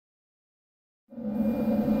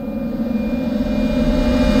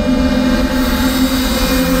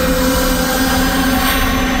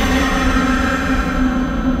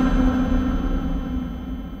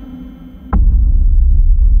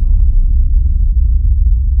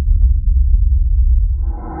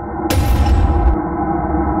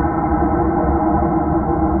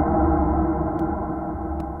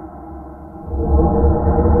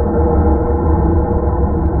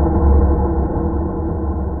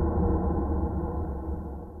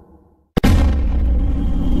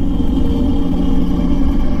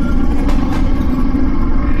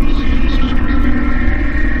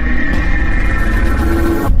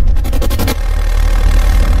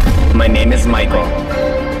My name is Michael.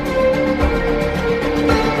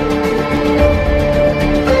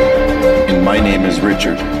 And my name is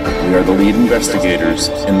Richard. We are the lead investigators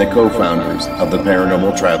and the co-founders of the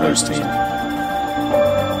Paranormal Travelers team.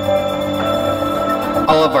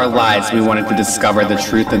 All of our lives we wanted to discover the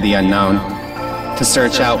truth of the unknown, to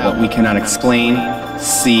search out what we cannot explain,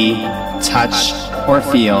 see, touch, or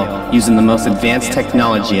feel using the most advanced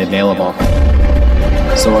technology available.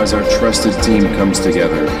 So as our trusted team comes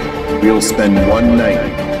together, we'll spend one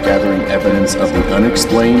night gathering evidence of the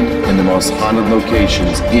unexplained in the most haunted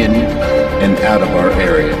locations in and out of our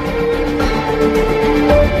area.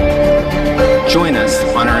 Join us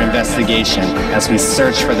on our investigation as we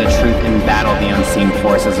search for the truth and battle the unseen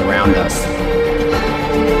forces around us.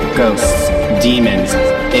 Ghosts, demons,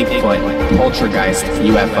 Bigfoot, poltergeist,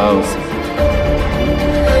 UFOs.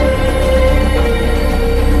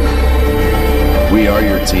 We are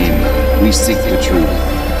your team. We seek the truth.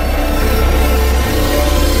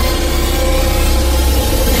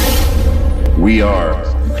 We are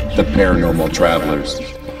the Paranormal Travelers.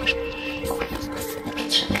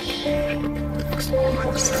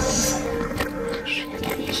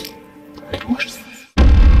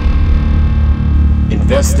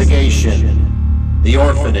 Investigation. The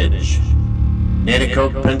Orphanage.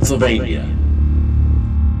 Nanticoke, Pennsylvania.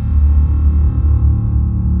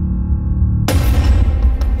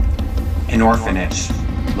 An orphanage,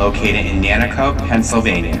 located in Nanticoke,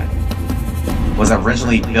 Pennsylvania, was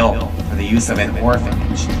originally built for the use of an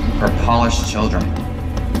orphanage for polished children.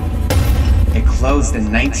 It closed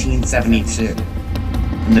in 1972,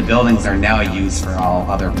 and the buildings are now used for all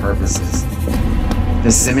other purposes.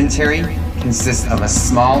 The cemetery consists of a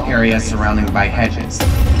small area surrounded by hedges.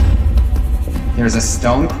 There's a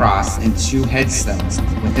stone cross and 2 headstones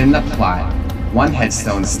within the plot. One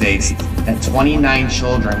headstone states that 29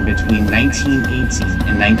 children between 1918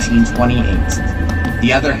 and 1928.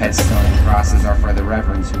 The other headstone and crosses are for the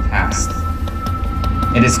reverends who passed.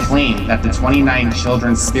 It is claimed that the 29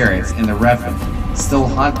 children's spirits in the reverend still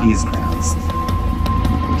haunt these grounds.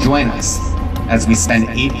 Join us as we spend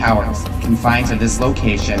 8 hours confined to this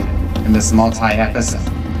location in this multi-episode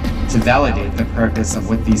to validate the purpose of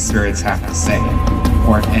what these spirits have to say,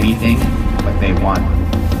 or if anything, what they want.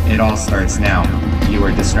 It all starts now.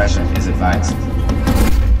 Viewer discretion is advised.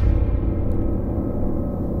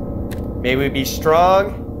 May we be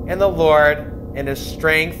strong in the Lord and the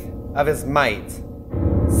strength of his might.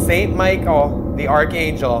 Saint Michael, the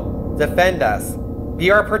Archangel, defend us.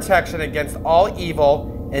 Be our protection against all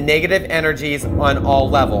evil and negative energies on all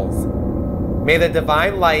levels. May the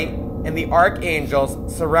divine light and the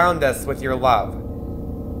archangels surround us with your love.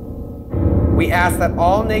 We ask that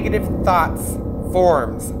all negative thoughts,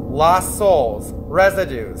 forms, lost souls,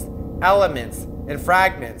 residues, elements, and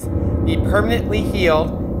fragments be permanently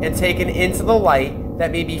healed and taken into the light,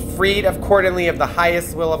 that may be freed accordingly of the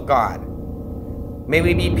highest will of God. May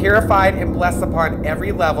we be purified and blessed upon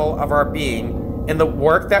every level of our being in the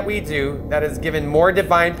work that we do, that is given more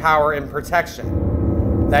divine power and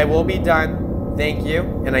protection. Thy will be done. Thank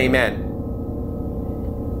you, and amen.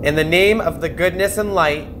 In the name of the goodness and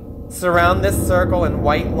light, surround this circle in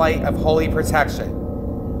white light of holy protection.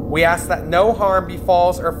 We ask that no harm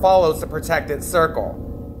befalls or follows the protected circle,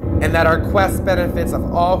 and that our quest benefits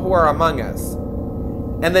of all who are among us.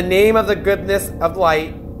 In the name of the goodness of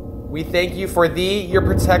light, we thank you for thee, your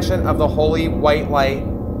protection of the holy white light.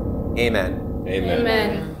 Amen. Amen.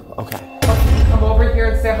 Amen. Okay. Come over here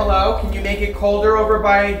and say hello. Can you make it colder over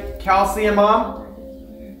by Kelsey and Mom?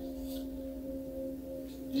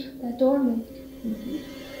 That doorman.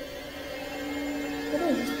 What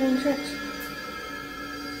is this? Playing tricks.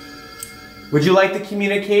 Would you like to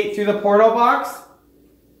communicate through the portal box?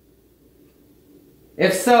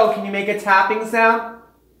 If so, can you make a tapping sound?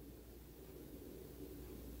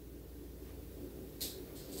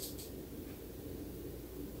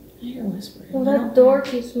 I hear whispering. Well, that door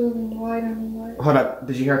keeps moving wider and wider. Hold up.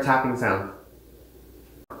 Did you hear a tapping sound?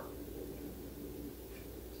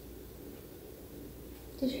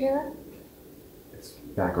 Did you hear that? It's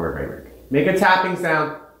back over by Rick. Make a tapping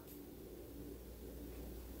sound.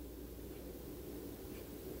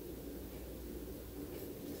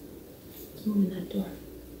 It's moving that door.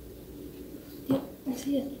 Yep, I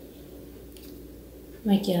see it.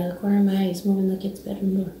 Mikey, out of the corner of my eye, he's moving the kid's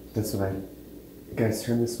bedroom door. This way. Guys,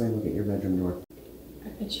 turn this way and look at your bedroom door. I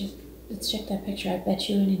bet you. Let's check that picture. I bet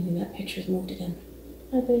you anything that picture's moved again.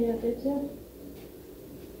 I bet you did too.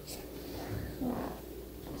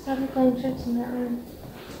 Stop playing tricks in that room.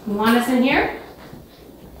 You want us in here?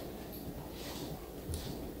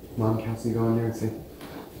 Mom, Kelsey, go in there and see.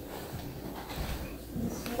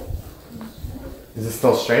 Is it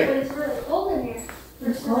still But straight? it's really cold in here.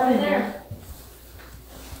 It's cold in here.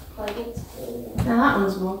 Like it's cold. Now that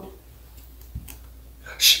one's moved.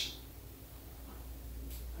 Shh.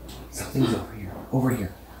 Something's over here. Over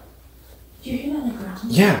here. Did you hear that on the ground?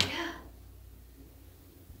 Yeah.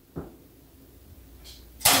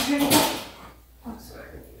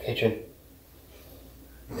 Patron.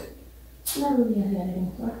 Not really a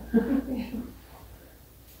editing for.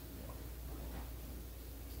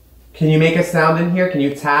 Can you make a sound in here? Can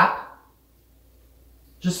you tap?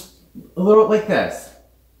 Just a little like this.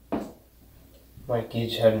 Mike, you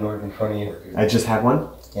each had an orb in front of you. I just had one?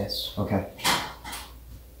 Yes. Okay.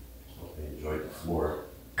 They enjoyed the floor.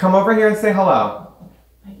 Come over here and say hello.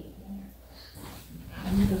 Mikey, come here.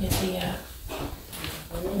 I'm gonna go get the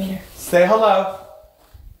meter. Say hello.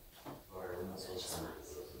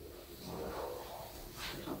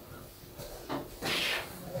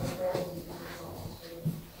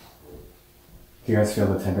 Do you guys feel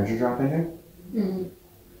the temperature drop in here? Mm-hmm.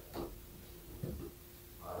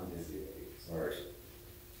 Sorry.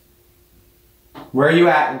 Where are you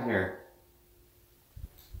at in here?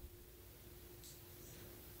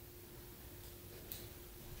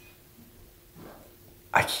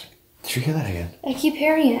 Did you hear that again? I keep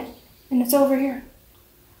hearing it, and it's over here.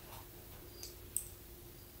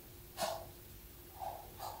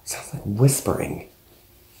 Sounds like whispering.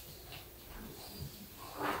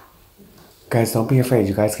 Guys, don't be afraid.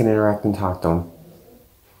 You guys can interact and talk to them.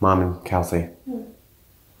 Mom and Kelsey.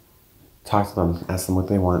 Talk to them. Ask them what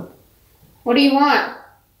they want. What do you want?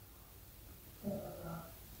 Do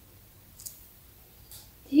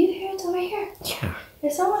you hear it's over here? Yeah.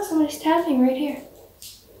 It's almost somebody's tapping right here.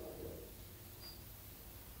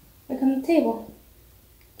 Like on the table.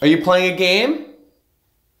 Are you playing a game?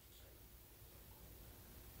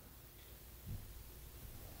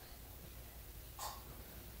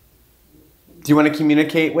 Do you want to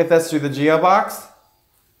communicate with us through the Geo box?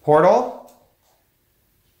 Portal?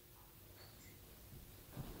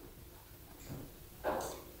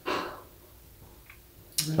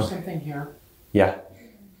 There's something here. Yeah.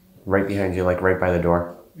 Right behind you, like right by the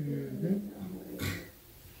door. Mm-hmm.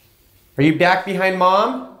 Are you back behind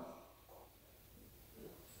Mom?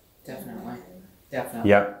 Definitely. Definitely.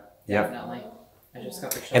 Yep. Yep. Definitely. I just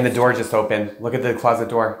got the And the door just opened. Look at the closet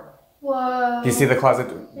door. Whoa. Do you see the closet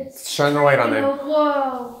door? It's Shine the light on there.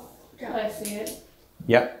 Whoa. I see it.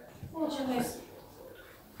 Yep. Watch your face.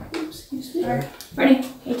 Excuse me. Alright. Ready?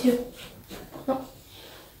 Me too. Oh.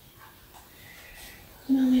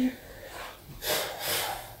 Millimeter.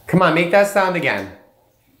 Come on, make that sound again.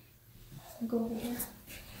 Go over here.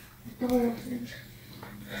 Go over here.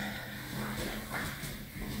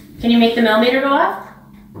 Can you make the millimeter go off?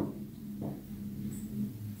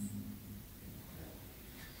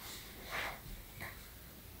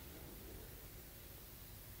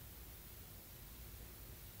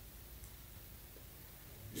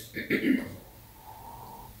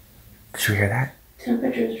 Did you hear that?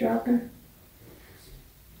 Temperature's dropping.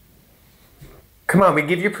 Come on, we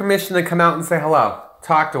give you permission to come out and say hello.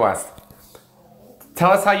 Talk to us.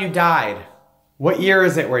 Tell us how you died. What year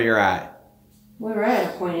is it where you're at? We were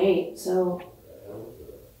at a 0.8, so.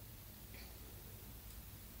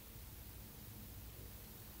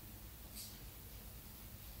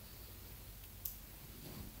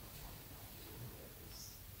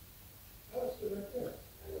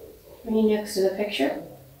 Are you next to the picture?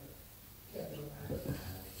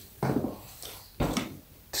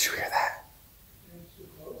 Did you hear that?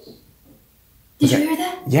 Did you hear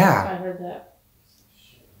that? Yeah. I heard that.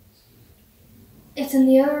 It's in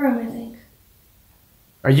the other room, I think.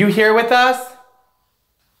 Are you here with us?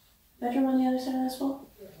 Bedroom on the other side of this wall?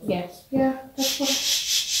 Yes. Yeah, that's what.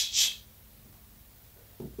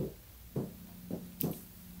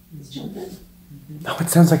 Let's jump in. No, it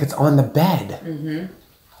sounds like it's on the bed. Mm-hmm.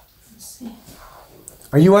 Let's see.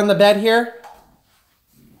 Are you on the bed here?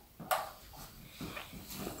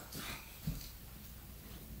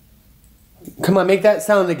 Come on, make that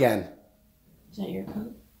sound again. Is that your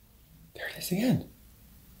coat? There it is again.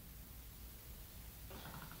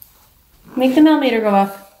 Make the millimeter go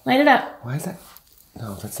off. Light it up. Why is that?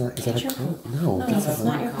 No, that's not. Is that That's a your coat? coat. No, No, that's that's a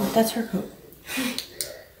not your coat. That's her coat.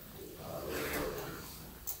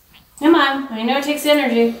 Come on. I know it takes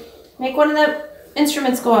energy. Make one of the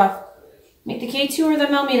instruments go off. Make the K2 or the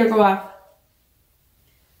millimeter go off.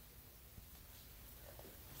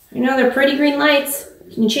 I know they're pretty green lights.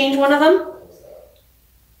 Can you change one of them?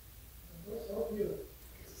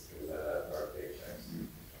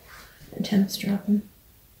 The temp's dropping.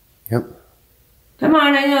 Yep. Come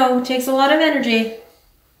on, I know. It takes a lot of energy.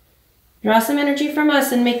 Draw some energy from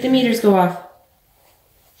us and make the meters go off.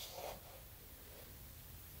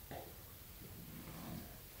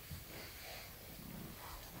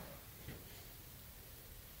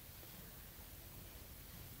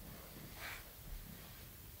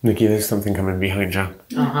 Nikki, there's something coming behind you.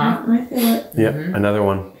 Uh-huh. I feel it. Yep, another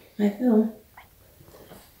one. I feel.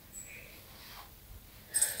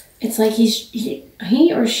 It's like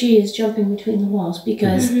he or she is jumping between the walls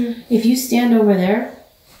because if you stand over there,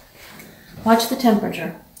 watch the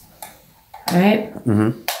temperature. All right?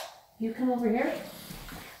 Mm-hmm. You come over here.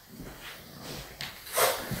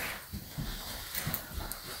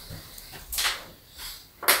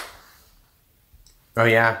 Oh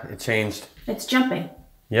yeah, it changed. It's jumping.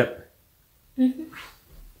 Yep.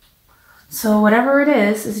 So whatever it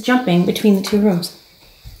is jumping between the two rooms.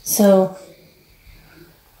 So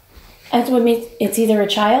that's what makes it's either a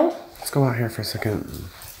child. Let's go out here for a second.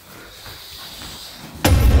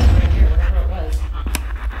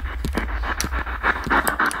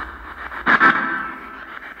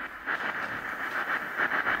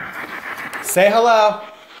 Say hello.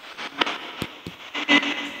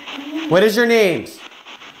 What is your names?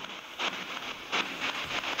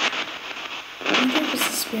 I think it was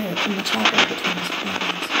the spirit from the chapel between his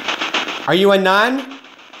parents. Are you a nun?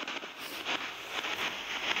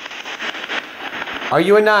 Are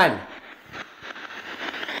you a nun?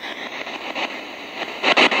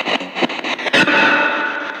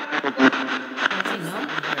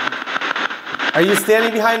 Are you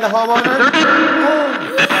standing behind the homeowner?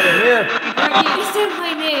 Out of here. You said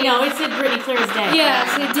my name. No, it said pretty clear as day. Yes,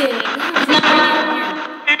 it did.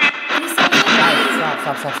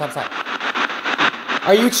 Stop.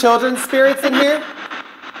 Are you children's spirits in here?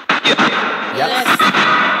 Yes.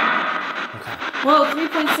 Okay. Whoa,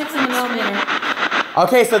 3.6 in the millimeter.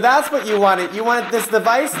 Okay, so that's what you wanted. You wanted this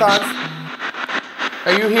device on.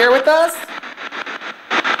 Are you here with us?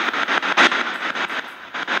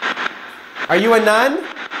 Are you a nun?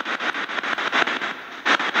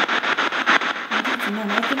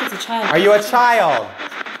 I think it's a child. Are you a child?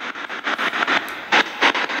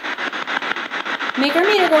 Make our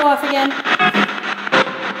meter go off again.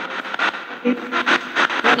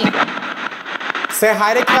 Say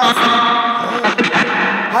hi to Kelsey.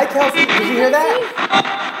 Hi, Kelsey. Did you hear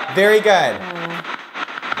that? Very good.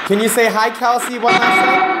 Can you say hi, Kelsey, one last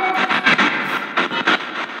time?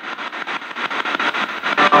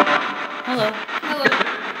 Hello.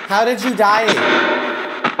 How did you die?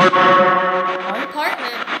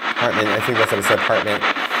 Apartment. Apartment. I think that's what it said, apartment.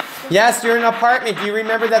 Yes, you're in an apartment. Do you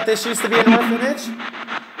remember that this used to be an orphanage?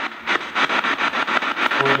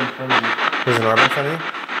 There's an orb in front of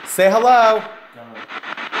you? Say hello.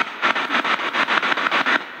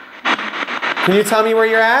 Can you tell me where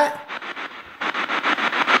you're at?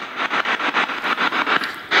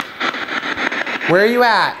 Where are you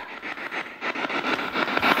at?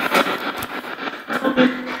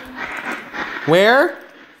 Where?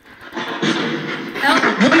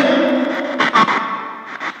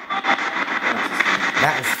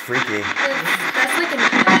 That is freaky. That's like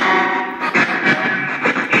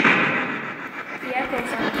the echo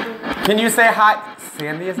sound. Can you say hi?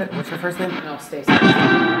 Sandy, is it? What's your first name? No, Stacy.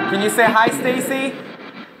 Can you say hi, Stacy?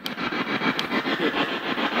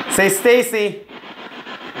 Say Stacy.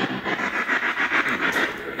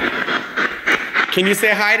 Can you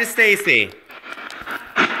say hi to Stacy?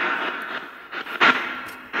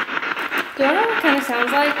 Do you know what it kind of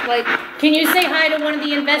sounds like? Like, Can you say hi to one of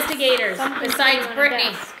the investigators something besides on a Brittany?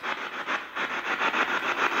 desk.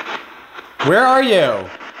 Where are you?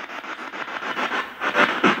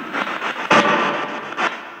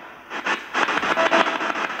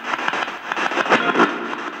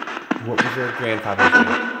 What was your grandfather's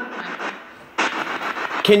name?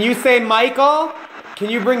 Can you say Michael? Can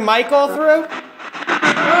you bring Michael through?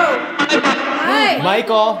 Hi.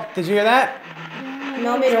 Michael, did you hear that?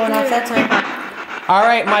 Millimeter went off that time. All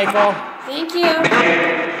right, Michael. Thank you.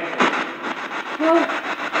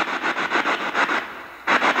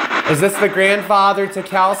 Is this the grandfather to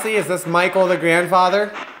Kelsey? Is this Michael the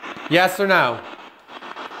grandfather? Yes or no?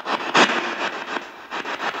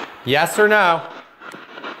 Yes or no?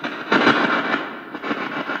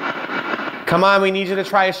 Come on, we need you to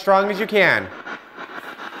try as strong as you can.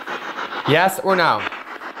 Yes or no?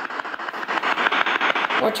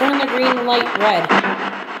 Or turn the green light red.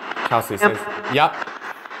 Kelsey says, yep.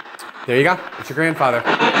 There you go. It's your grandfather. Did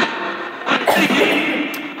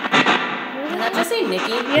that just say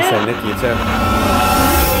Nikki? Yeah. He said Nikki too.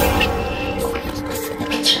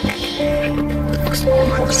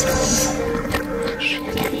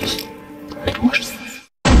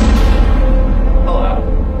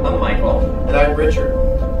 Hello, I'm Michael. And I'm Richard.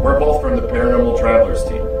 We're both from the Paranormal Travelers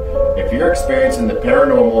team. If you're experiencing the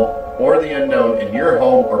paranormal or the unknown in your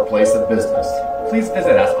home or place of business, please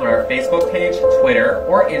visit us on our Facebook page, Twitter,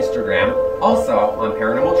 or Instagram. Also on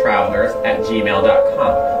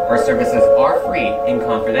paranormaltravelers@gmail.com. Our services are free and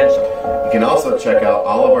confidential. you can also check out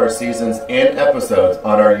all of our seasons and episodes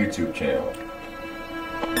on our YouTube channel.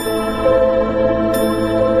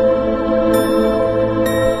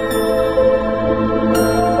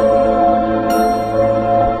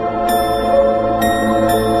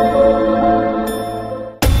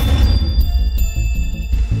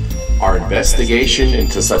 Our investigation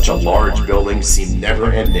into such a large building seemed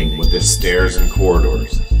never-ending with its stairs and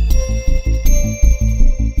corridors.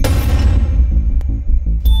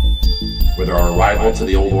 With our arrival to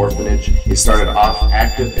the old orphanage, it started off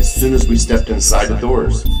active as soon as we stepped inside the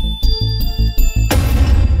doors.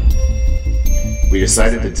 We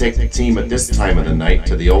decided to take the team at this time of the night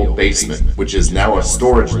to the old basement, which is now a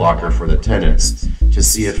storage locker for the tenants, to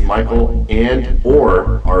see if Michael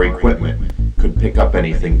and/or our equipment could pick up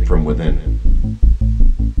anything from within.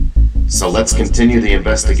 So let's continue the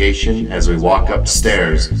investigation as we walk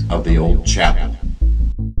upstairs of the old chapel.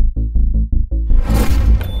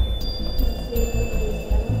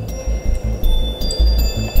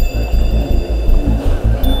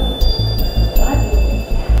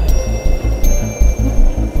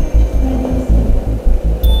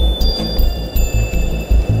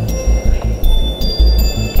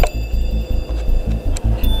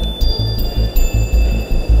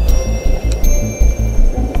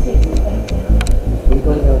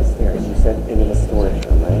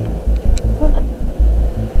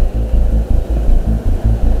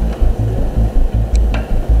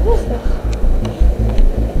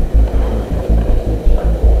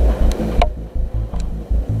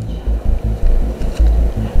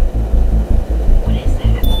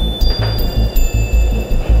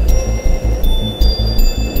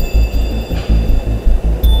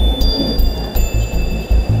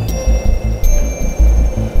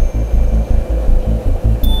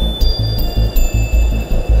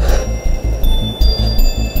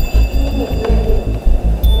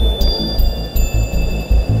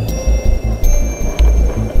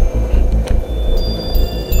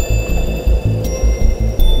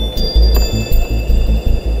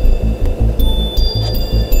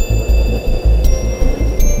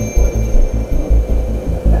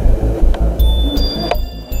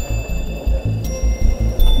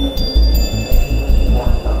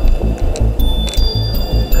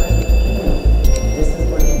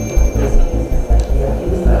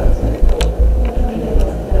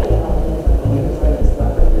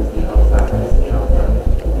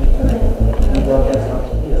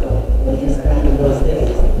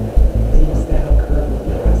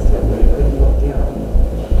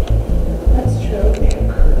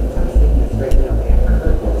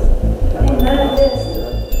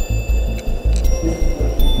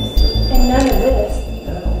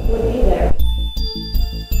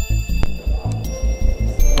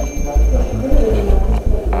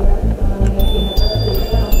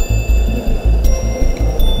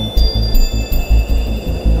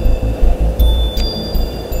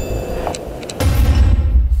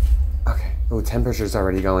 Temperature's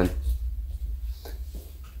already going.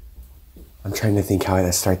 I'm trying to think how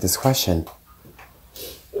to start this question.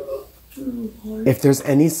 If there's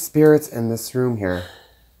any spirits in this room here,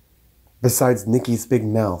 besides Nikki's big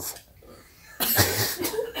mouth.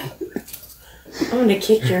 I'm gonna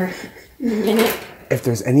kick her in a minute. If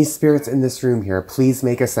there's any spirits in this room here, please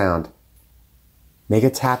make a sound. Make a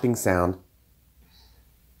tapping sound.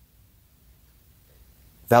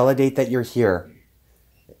 Validate that you're here.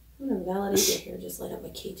 I'm gonna validate it here. Just light up my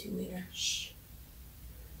K2 meter. Shh.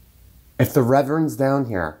 If the Reverend's down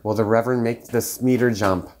here, will the Reverend make this meter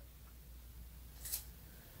jump?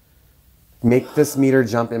 Make this meter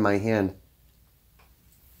jump in my hand.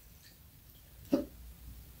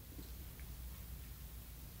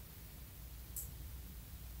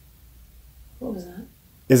 What was that?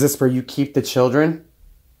 Is this where you keep the children?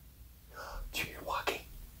 You're walking.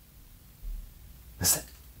 Listen.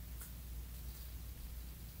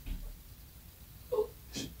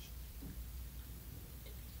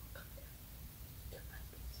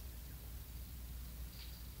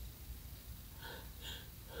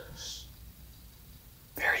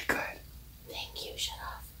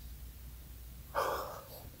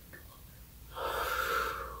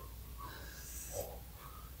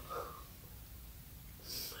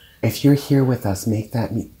 If you're here with us, make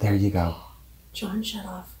that... There you go. John, shut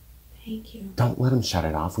off. Thank you. Don't let him shut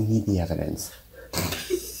it off. We need the evidence.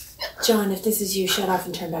 John, if this is you, shut off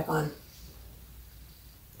and turn back on.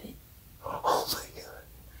 Oh my God.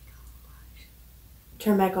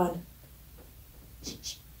 Turn back on.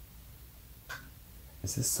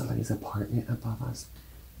 Is this somebody's apartment above us?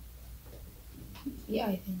 Yeah,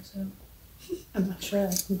 I think so. I'm not sure. I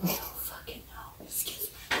don't fucking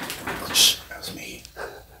know. Shh, that was me.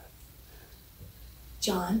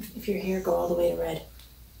 John, if you're here, go all the way to red.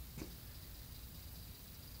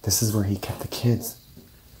 This is where he kept the kids.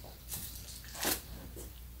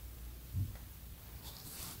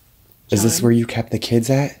 Is this where you kept the kids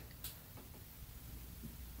at?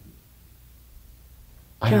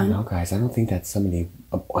 I don't know, guys. I don't think that's somebody...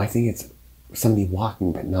 I think it's somebody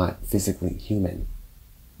walking, but not physically human.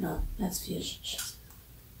 No, that's Fusion.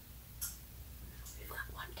 We've got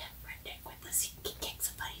one dead redneck with us. He can kick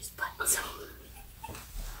somebody's butt, so...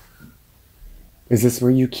 Is this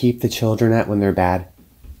where you keep the children at when they're bad?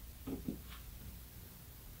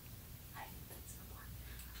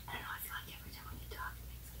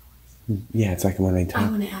 Yeah, it's like when I talk. I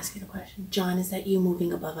want to ask you a question. John, is that you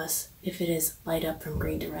moving above us? If it is, light up from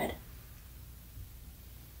green to red.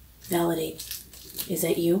 Validate. Is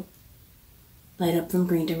that you? Light up from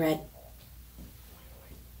green to red.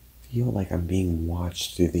 I feel like I'm being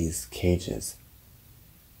watched through these cages.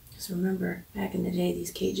 Because remember, back in the day,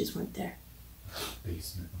 these cages weren't there.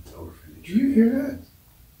 Basement of the orphanage. Do you hear that?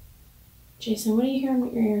 Jason, what are you hearing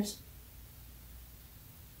with your ears?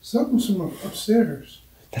 Something's from upstairs.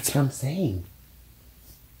 That's what I'm saying.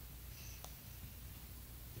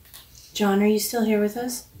 John, are you still here with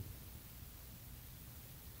us?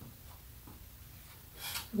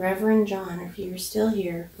 Reverend John, if you're still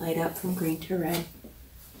here, light up from green to red.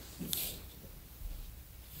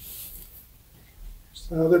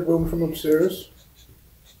 Another boom from upstairs.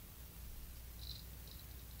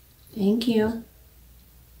 Thank you.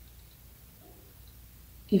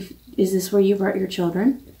 Is this where you brought your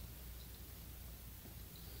children?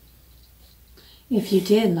 If you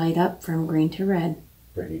did, light up from green to red.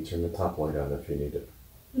 Brittany, turn the top light on if you need it.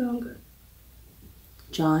 No, I'm good.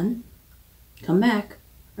 John, come back.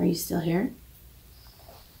 Are you still here?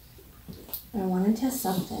 I want to test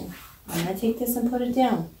something. I'm going to take this and put it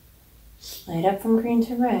down. Light up from green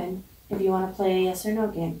to red if you want to play a yes or no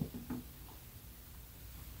game.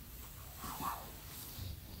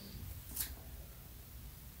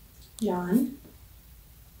 John,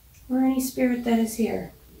 or any spirit that is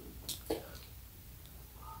here.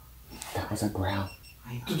 That was a growl.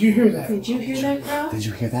 Did you hear that? Did you hear that growl? Did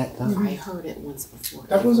you hear that, though? I heard it once before.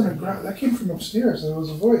 That wasn't a growl. That came from upstairs. It was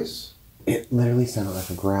a voice. It literally sounded like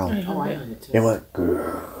a growl. Oh, I heard it too. It went...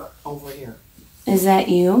 grrr. Over here. Is that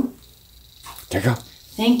you? There you go.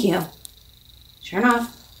 Thank you. Turn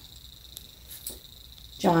off.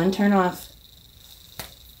 John, turn off.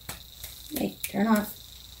 Hey, turn off.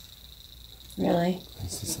 Really? I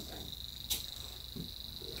see something.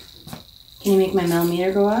 Can you make my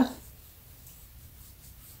millimeter go off?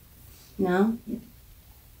 No? Do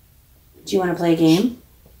you want to play a game?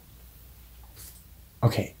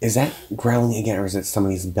 Okay, is that growling again, or is it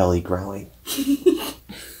somebody's belly growling?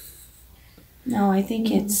 No, I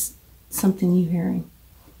think it's something you hearing.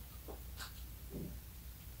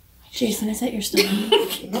 Jason, is that your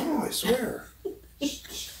stomach? No, I swear.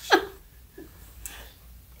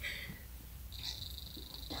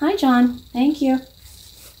 Hi, John. Thank you.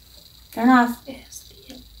 Turn off.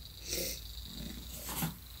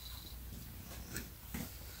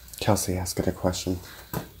 Kelsey, ask it a question.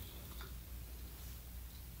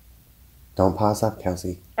 Don't pause up,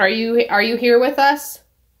 Kelsey. Are you here with us?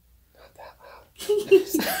 Not that loud.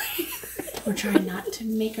 We're trying not to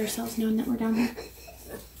make ourselves known that we're down here.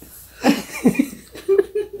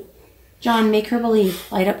 John, make her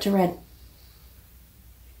believe. Light up to red.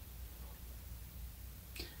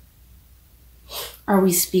 Are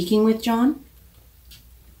we speaking with John?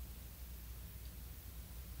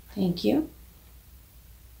 Thank you.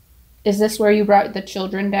 Is this where you brought the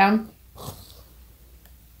children down?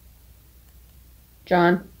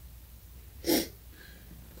 John?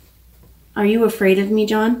 Are you afraid of me,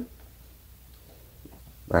 John?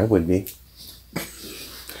 I would be.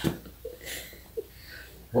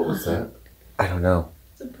 What was that? I don't know.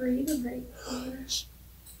 It's a breathing right there.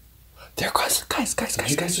 There goes, guys. Did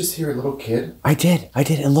you guys just hear a little kid? I did,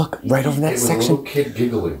 and look, right over that It was a section. little kid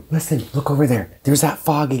giggling. Listen, look over there. There's that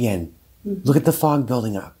fog again. Look at the fog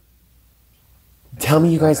building up. Tell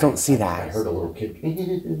me you guys don't see I that. heard a little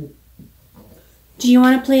kid. Do you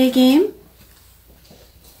want to play a game?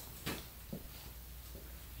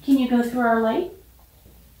 Can you go through our light?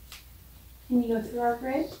 Can you go through our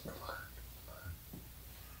grid?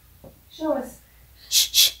 Show us. Shh,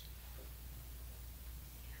 shh.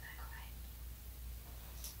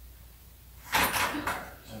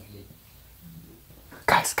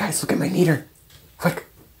 Guys, look at my meter. Quick.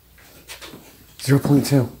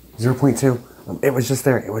 0.2. 0.2. It was just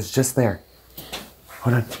there. It was just there.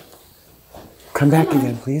 Hold on. Come back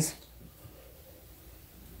again, please.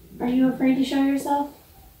 Are you afraid to show yourself?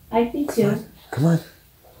 I'd be too. Come on.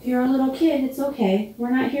 If you're a little kid, it's okay. We're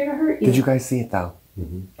not here to hurt you. Did you guys see it though?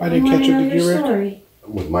 I didn't catch it. Did you, Rick? Story.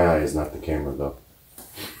 With my eyes, not the camera, though.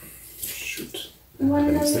 Shoot. We want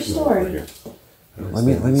to know your story. Let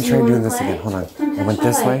me try doing this again. Hold on. Come I touch went my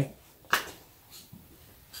this light. way.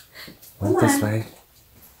 Went Come this on. way.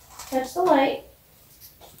 Touch the light.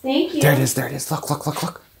 Thank you. There it is. There it is.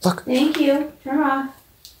 Look. Thank you. Turn off.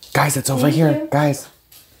 Guys, it's over Thank here. you. Guys.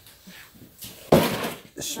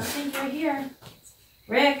 Nothing's right here.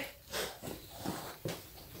 Rick.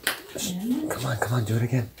 Come on. Do it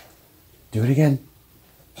again. Do it again.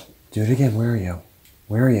 Where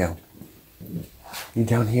are you? You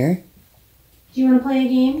down here? Do you want to play a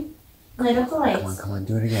game? Light up the lights. Come on.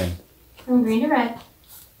 Do it again. From green to red.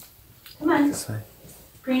 Come on. This way.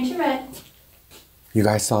 Green to red. You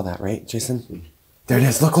guys saw that, right, Jason? There it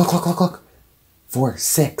is. Look. 4,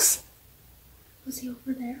 6. Was he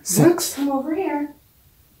over there? 6. Come over here.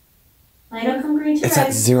 Light up from green to It's red.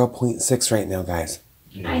 at 0.6 right now, guys.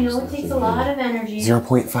 I know it takes a lot of energy.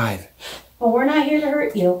 0.5. But we're not here to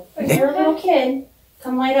hurt you. If you're a little kid,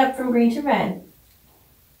 come light up from green to red.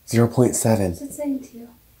 0.7. What's it saying to you?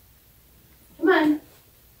 Come on.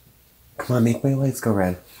 Come on, make my lights go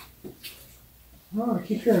red. Oh, I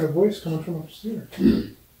keep hearing a voice coming from upstairs.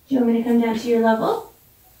 Do you want me to come down to your level?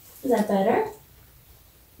 Is that better?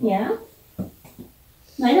 Yeah?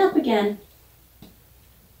 Light up again.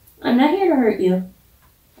 I'm not here to hurt you.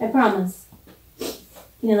 I promise.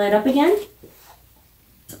 Can you light up again?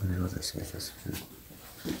 I'm gonna go this way first.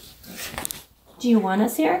 Do you want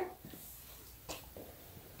us here?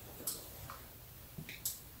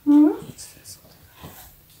 Hmm?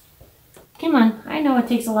 Come on. I know it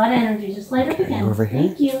takes a lot of energy. Just light up again. Over here?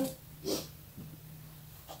 Thank you.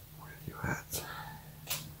 Where are you at?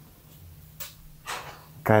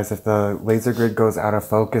 Guys, if the laser grid goes out of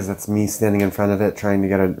focus, it's me standing in front of it trying to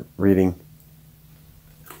get a reading.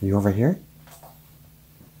 Are you over here?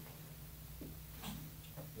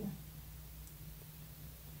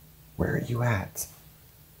 Where are you at?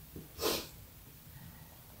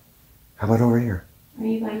 How about over here? Are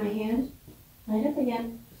you by my hand? Light up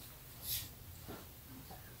again.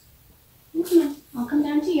 Come on. I'll come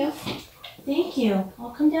down to you. Thank you. I'll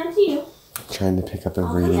come down to you. Trying to pick up a I'll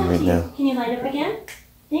come reading down right to you. now. Can you light up again?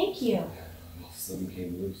 Thank you. Something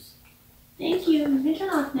came loose. Thank you. You can turn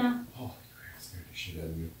off now. Oh, you scared the shit out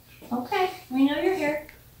of me. Okay. We know you're here.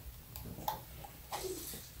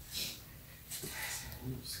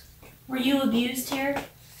 Were you abused here?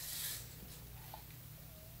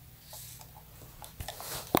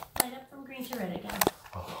 Light up from green to red again.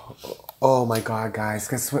 Oh my god, guys.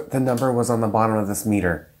 Guess what? The number was on the bottom of this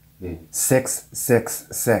meter.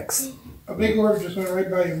 666. A big orb just went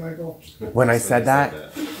right by you, Michael. When I said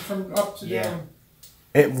that, From up to down.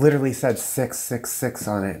 it literally said 666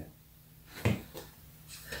 on it.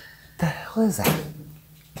 The hell is that?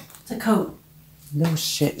 It's a coat. No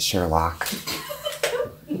shit, Sherlock.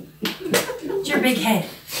 It's your big head.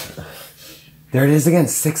 There it is again,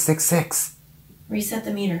 666. Reset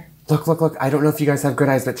the meter. Look. I don't know if you guys have good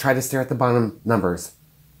eyes, but try to stare at the bottom numbers.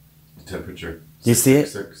 Temperature. Do you see it?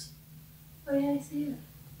 6. Oh yeah, I see it.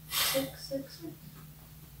 666.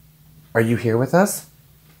 Are you here with us?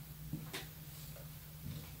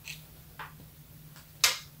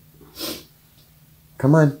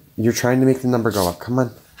 Come on. You're trying to make the number go up. Come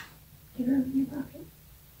on. Give her in your pocket.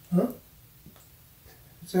 Huh?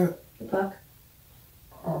 What's that? The buck.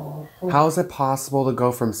 Oh, How is it possible to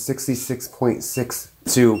go from 66.6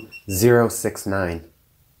 to 069?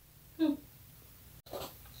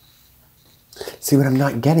 See, what I'm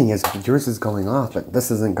not getting is yours is going off, but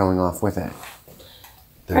this isn't going off with it.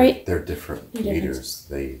 They're different They're different. meters.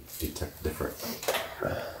 They detect different.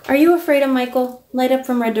 Are you afraid of Michael? Light up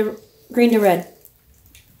from green to red.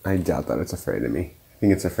 I doubt that it's afraid of me. I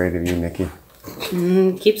think it's afraid of you, Nikki.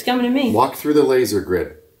 Keeps coming to me. Walk through the laser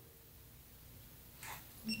grid.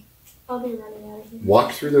 I'll be running out of here.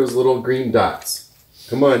 Walk through those little green dots.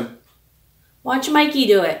 Come on. Watch Mikey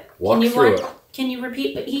do it. Walk through it. Can you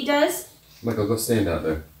repeat what he does? Michael, go stand out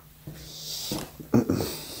there.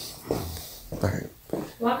 Alright.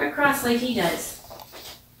 Walk across like he does.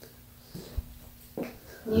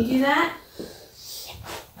 Can you do that?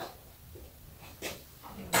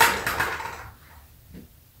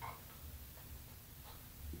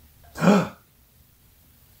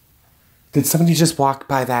 Did somebody just walk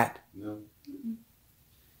by that? No.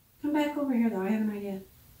 Come back over here, though. I have an idea.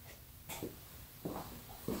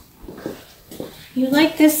 You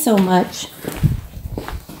like this so much.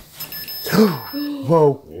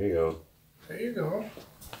 Whoa. There you go. There you go.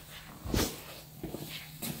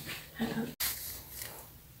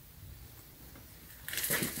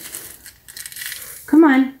 Come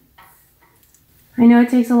on. I know it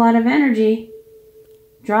takes a lot of energy.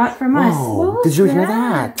 Draw it from us. Whoa. Did you hear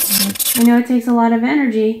that? I know it takes a lot of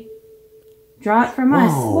energy. Draw it from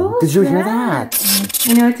us. Whoa. Did you hear that?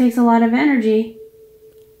 I know it takes a lot of energy.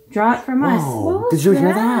 Draw it from us. Whoa. Did you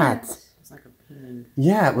hear that? It's like a ping.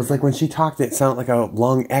 Yeah, it was like when she talked, it sounded like a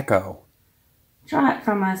long echo. Draw it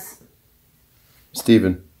from us.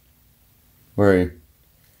 Steven, where are you?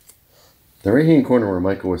 The right-hand corner where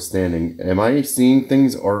Michael was standing, am I seeing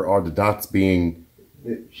things or are the dots being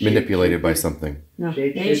manipulated by something? No,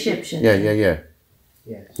 they ship. Yeah.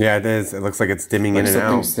 Yes. Yeah, it is. It looks like it's dimming in and out.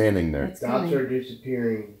 Something's standing there. Dots are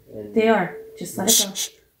disappearing. And They are. Just let it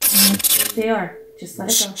go. They are. Just let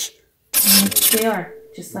it go. They are.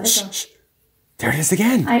 Just let it go. There it is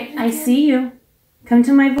again. I see you. Come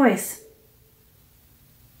to my voice.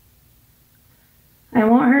 I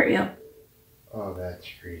won't hurt you. Oh, that's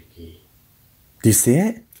freaky. Do you see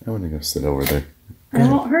it? I want to go sit over there. I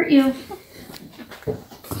won't hurt you.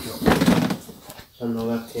 It's on the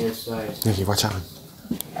left-hand side. Nikki, watch out.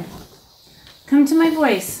 Come to my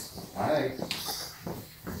voice. Hi.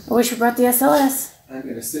 I wish we brought the SLS. I'm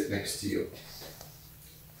going to sit next to you.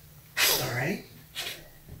 All right?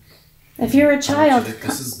 If you're a child,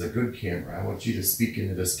 This is the good camera. I want you to speak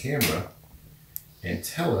into this camera and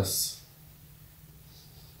tell us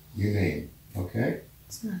your name, okay?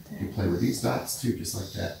 it's not there. You play with these dots too, just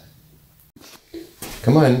like that.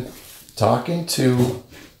 Come on, talk into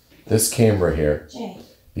this camera here Jay,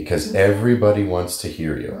 because everybody wants to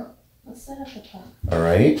hear you. let's set up the clock. All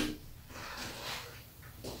right?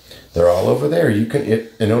 They're all over there. You can,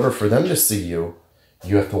 in order for them to see you,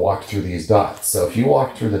 you have to walk through these dots. So if you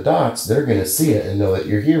walk through the dots, they're going to see it and know that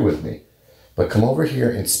you're here with me. But come over here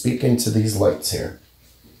and speak into these lights here.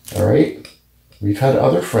 All right? We've had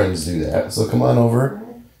other friends do that. So come on over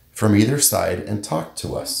from either side and talk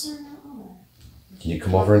to us. Can you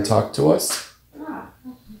come over and talk to us?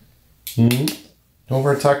 Come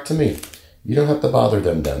over and talk to me. You don't have to bother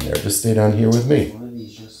them down there. Just stay down here with me. One of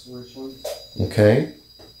these just which one? Okay?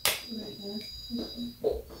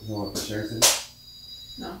 You want the chairs in?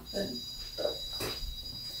 No, good.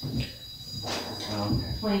 Okay.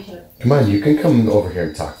 22. Come on, you can come over here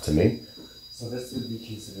and talk to me. So this would be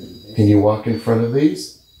considered. Can you walk in front of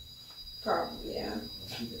these? Probably, yeah.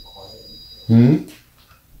 Keep it quiet.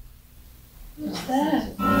 What's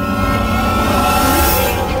that?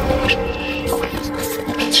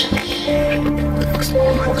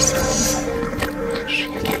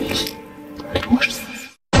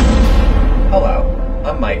 Hello,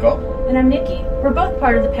 I'm Michael. And I'm Nikki. We're both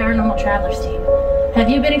part of the Paranormal Travelers team. Have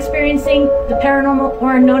you been experiencing the paranormal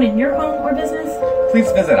or unknown in your home or business? Please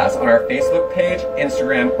visit us on our Facebook page,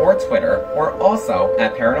 Instagram, or Twitter, or also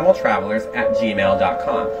at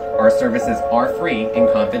paranormaltravelers@gmail.com. Our services are free and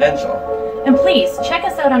confidential. And please check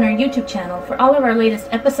us out on our YouTube channel for all of our latest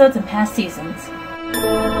episodes and past seasons.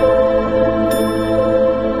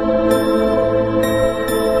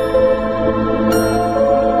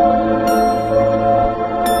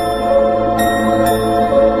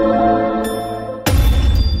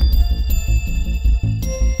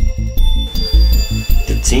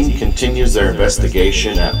 The team continues their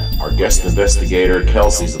investigation at our guest investigator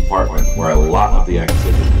Kelsey's apartment, where a lot of the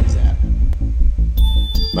activity is at.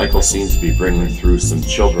 Michael seems to be bringing through some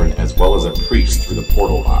children as well as a priest through the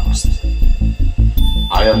portal box.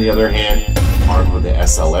 I, on the other hand, armed with the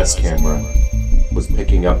SLS camera, was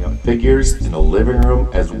picking up figures in the living room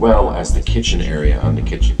as well as the kitchen area on the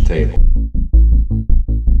kitchen table.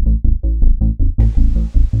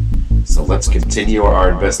 So let's continue our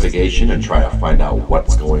investigation and try to find out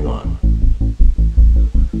what's going on.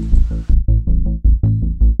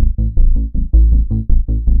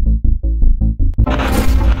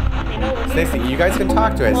 Stacey, you guys can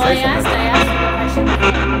talk to it. Well, Say I asked a question.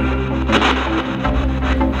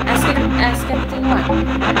 Ask anything you want.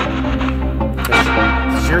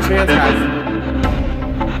 It's your chance, guys.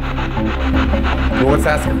 Who wants to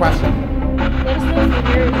ask a question? Let us know if you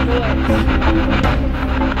hear his voice.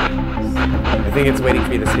 I think it's waiting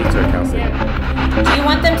for you to speak to it, Kelsey. Do you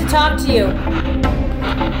want them to talk to you?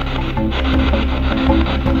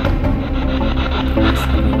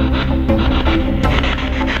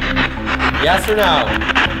 Yes or no?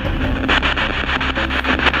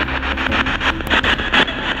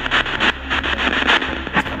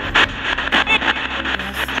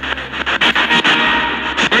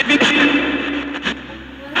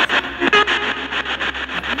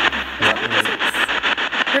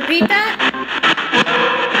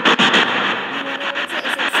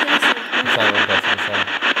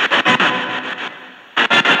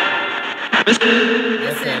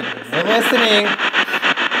 Listen. We're listening.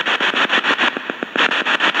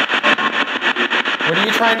 What are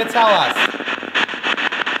you trying to tell us?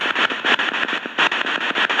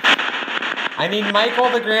 I need Michael,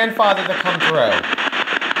 the grandfather, to come through.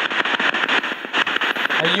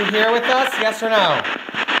 Are you here with us? Yes or no?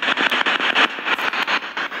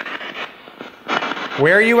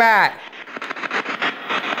 Where are you at?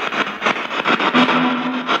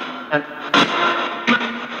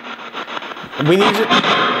 We need you.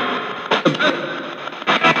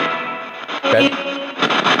 Ben?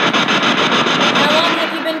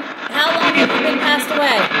 How long have you been passed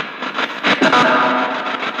away?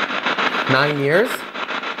 9 years?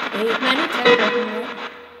 8, 9, 10.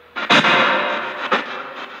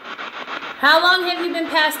 How long have you been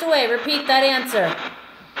passed away? Repeat that answer.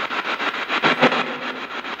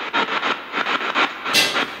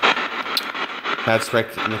 That's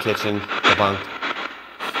Rick in the kitchen. Debunked.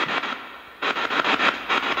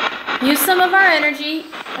 Use some of our energy.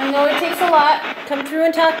 I know it takes a lot. Come through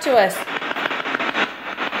and talk to us.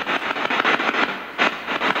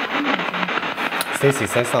 Stacy,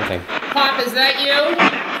 say something. Pop, is that you?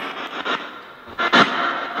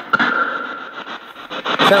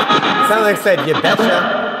 Sound like I said, you betcha.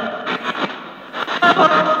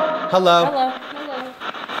 Hello. Hello.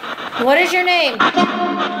 What is your name?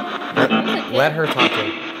 Let her talk to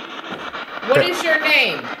him. What is your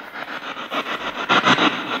name?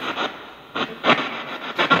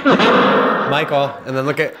 Michael, and then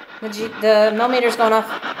look at... The millimeter's going off.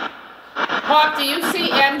 Pop, do you see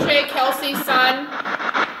MJ, Kelsey's son?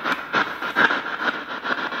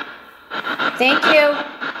 Thank you.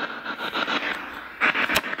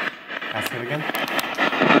 Ask it again.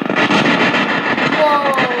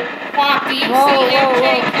 Whoa. Pop, do you see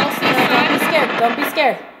MJ, Kelsey's son? Don't be scared. Don't be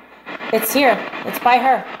scared. It's here. It's by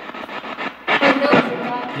her.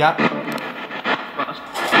 Yep.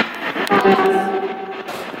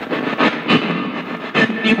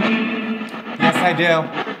 Yes, I do.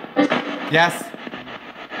 Yes.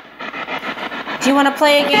 Do you want to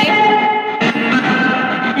play a game?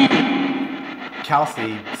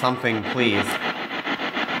 Kelsey, something, please.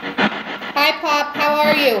 Hi, Pop. How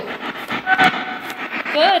are you?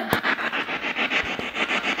 Good.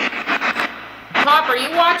 Pop, are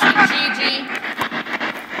you watching Gigi?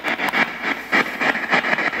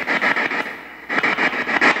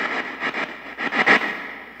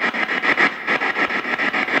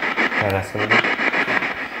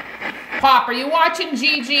 Pop, are you watching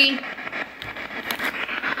Gigi?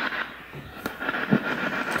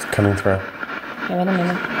 It's coming through. Wait a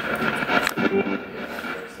minute.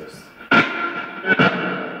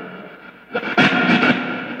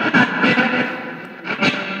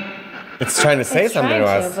 It's trying to say something to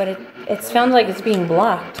us. But it sounds like it's being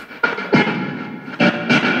blocked.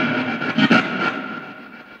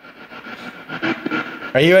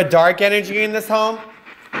 Are you a dark energy in this home?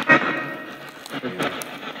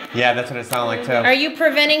 Yeah, that's what it sounded like too. Are you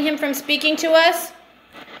preventing him from speaking to us?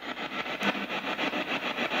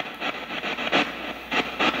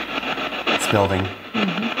 It's building.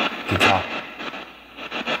 Good talk.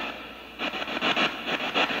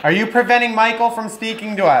 Are you preventing Michael from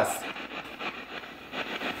speaking to us?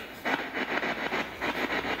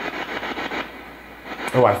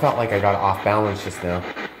 Oh, I felt like I got off balance just now.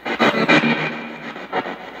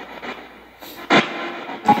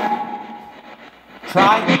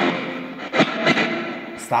 Try.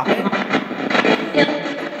 Stop it.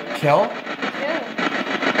 Kill.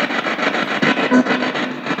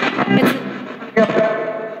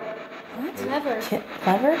 Clever.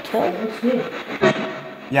 Clever? Kill?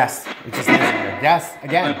 Yes, it just isn't here. Yes,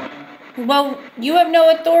 again. Well, you have no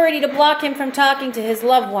authority to block him from talking to his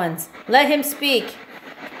loved ones. Let him speak.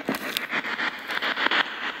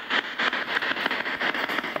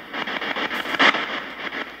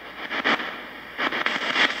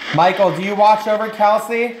 Michael, do you watch over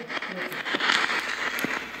Kelsey?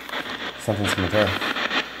 Something's coming through.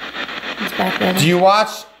 He's back there. Do you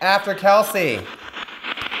watch after Kelsey?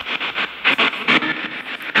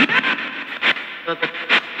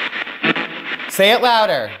 Say it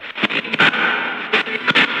louder.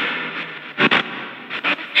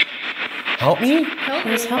 Help me?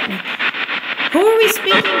 Please help me. Who are we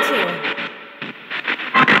speaking to?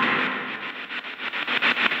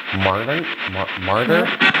 Martyr?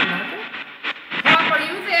 Pop, are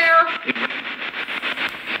you there?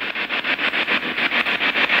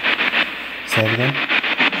 Say it again.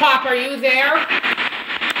 Pop, are you there?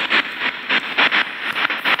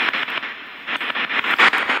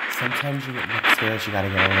 Sometimes you get scared, you gotta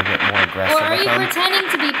get a little bit more aggressive. Or are you with them. pretending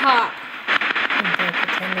to be Pop? I'm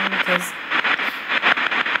pretending because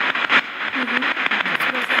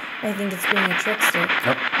I think it's being a trickster.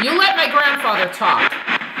 Nope. You let my grandfather talk.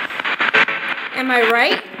 Am I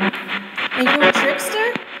right? Are you a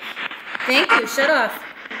trickster? Thank you, shut off.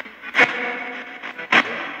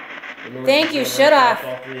 Thank you, shut off.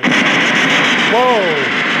 Whoa!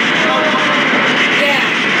 Yeah.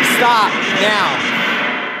 Stop now.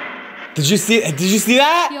 Did you see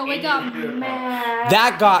that? Yo, we got mad.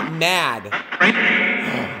 That got mad.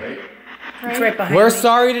 It's right behind We're me.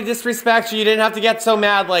 sorry to disrespect you. You didn't have to get so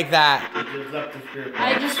mad like that.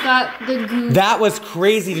 I just got the goose. That was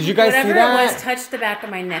crazy. Did you guys Whatever see that? it was touched the back of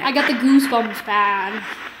my neck. I got the goosebumps bad.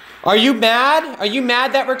 Are you mad? Are you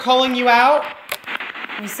mad that we're calling you out?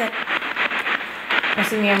 Reset. I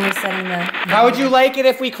see me resetting the... How would you like it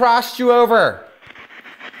if we crossed you over?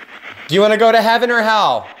 Do you want to go to heaven or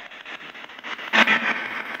hell?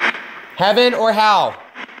 Heaven or hell?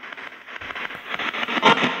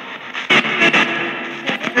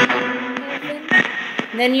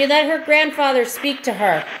 Then you let her grandfather speak to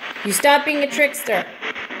her. You stop being a trickster.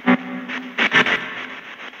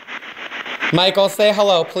 Michael, say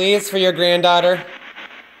hello, please, for your granddaughter.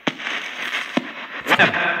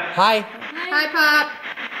 Hi. Hi, Pop.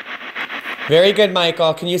 Very good,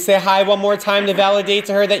 Michael. Can you say hi one more time to validate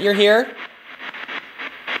to her that you're here?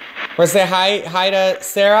 Or say hi to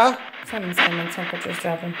Sarah? Someone's coming, temperature's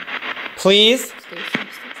dropping. Please?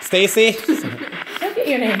 Stacy? Look at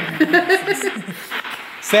your name.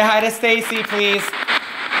 Say hi to Stacy, please.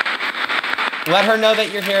 Let her know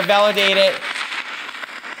that you're here. Validate it.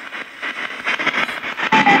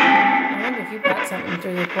 I wonder if you brought something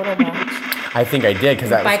through your portal box. I think I did, because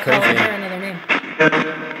that was By calling crazy. her another name.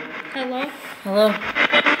 Hello? Hello.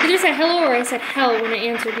 Did you say hello or I said hell when I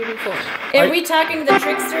answered you before? Are we talking to the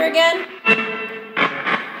trickster again?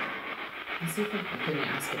 Let's see if we can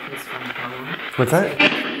ask if he's from Paranormal. What's that?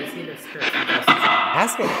 Is he the spirit from Kelsey's house?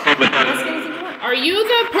 Ask it. Ask anything you want. Are you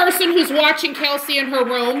the person who's watching Kelsey in her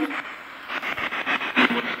room?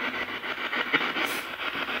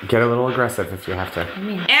 Get a little aggressive if you have to.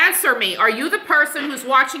 Answer me. Are you the person who's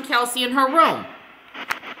watching Kelsey in her room?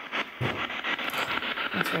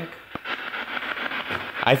 That's Rick.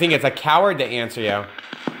 I think it's a coward to answer you.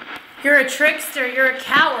 You're a trickster. You're a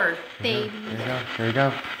coward. Baby. Here you go. Here you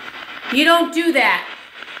go. You don't do that.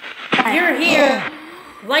 You're here.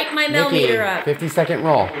 Light my millimeter up. 50-second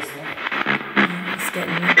roll. It's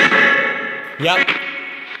getting me. Yep.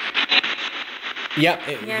 Yep. Yeah,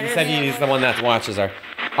 He it said is. he's the one that watches her.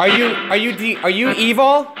 Are you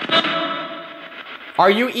evil? Are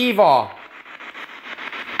you evil?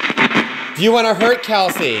 Do you want to hurt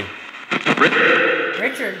Kelsey?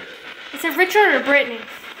 Richard. Is it Richard or Brittany?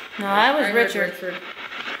 No, I was Richard.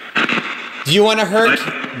 Do you want to hurt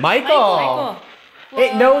Michael? Michael.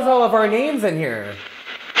 It knows all of our names in here.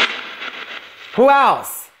 Who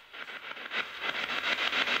else?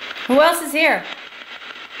 Who else is here?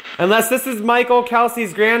 Unless this is Michael,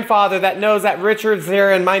 Kelsey's grandfather, that knows that Richard's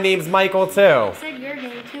here and my name's Michael too. I said your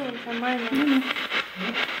name too and from my name.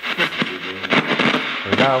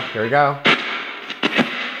 Here we go. Here we go.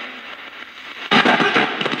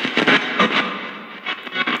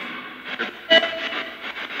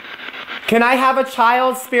 Can I have a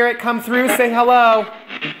child spirit come through? Say hello.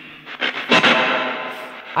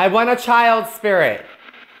 I want a child spirit.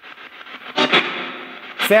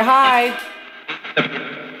 Say hi.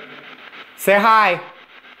 Say hi.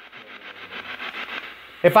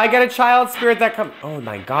 If I get a child spirit that comes... Oh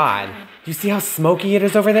my God. Do you see how smoky it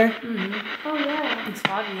is over there? Mm-hmm. Oh yeah. It's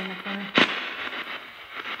foggy in the corner.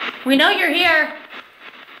 We know you're here.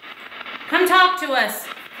 Come talk to us.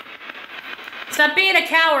 Stop being a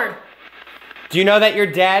coward. Do you know that you're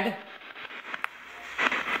dead?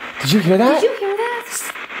 Did you hear that? Did you hear that?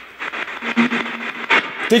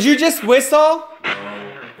 Did you just whistle?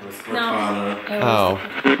 No. Oh.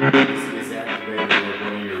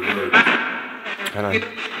 Hold on.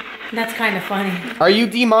 That's kind of funny. Are you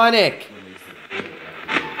demonic?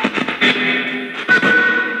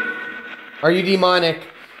 Are you demonic?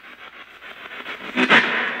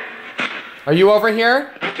 Are you over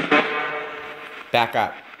here? Back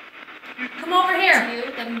up. Come over here.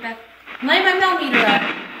 Lay my millimeter up.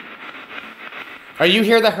 Are you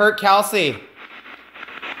here to hurt Kelsey?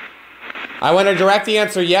 I want a direct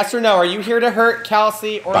answer, yes or no. Are you here to hurt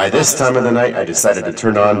Kelsey or By this time of the night, I decided to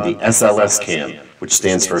turn on the SLS cam, which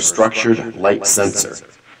stands for Structured Light Sensor.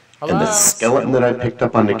 And the skeleton that I picked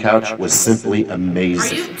up on the couch was simply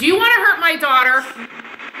amazing. Do you want to hurt my daughter?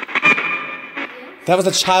 That was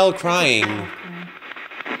a child crying.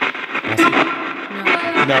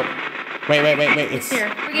 No. Wait. It's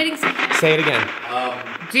Here, we're getting some. Say it again.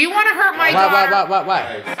 Do you want to hurt my daughter? What?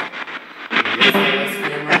 The SLS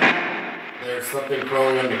camera, There's something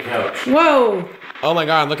crawling on the couch. Whoa! Oh my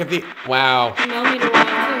God! Look at the wow. Tell me to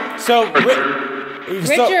watch too. So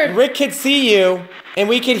Richard. Rick could see you, and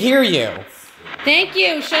we could hear you. Thank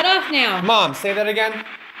you. Shut off now. Mom, say that again.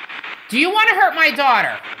 Do you want to hurt my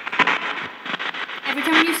daughter? Every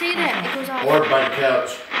time you say that, it goes off. Or by the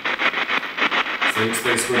couch. Same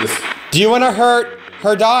space for this. Do you want to hurt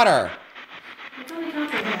her daughter? What's on the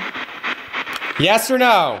couch right here? Yes or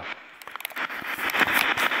no?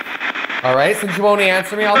 All right. Since you won't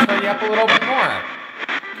answer me, I'll turn you up a little bit more.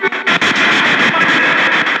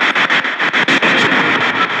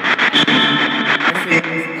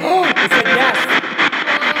 Oh, it said yes.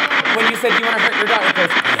 When you said you want to hurt your daughter, it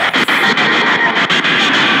goes yes.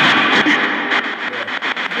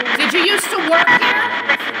 Did you used to work here?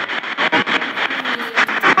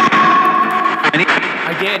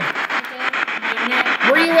 I did.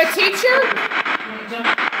 Were you a teacher?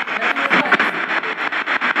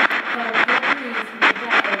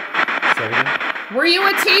 Say it again. Were you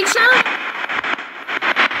a teacher?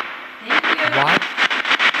 Why?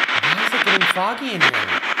 Why is it getting foggy in here?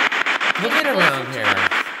 Look at around here.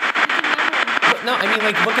 No, I mean,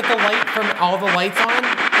 like, look at the light from all the lights on.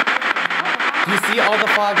 Do you see all the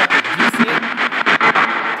fog? Do you see it?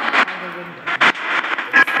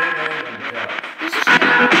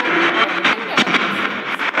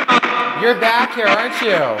 You're back here, aren't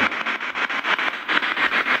you?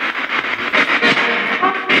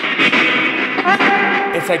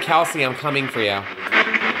 It said, Kelsey, I'm coming for you.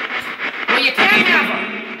 Well, you can't have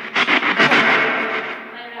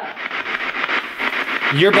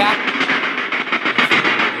her. You're back.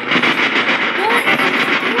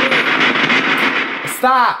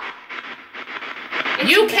 Stop.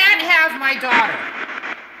 You can't have my daughter.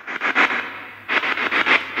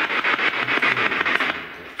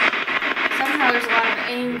 Somehow there's a lot of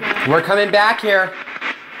anger. We're coming back here.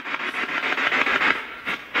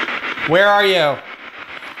 Where are you?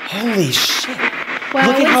 Holy shit. Wow,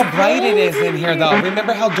 Look at how it's bright it is cold in here, though.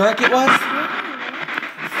 Remember how dark it was?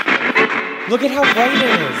 Look at how bright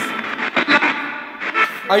it is.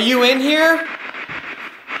 Are you in here?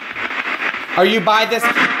 Are you by this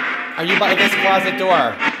closet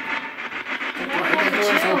door?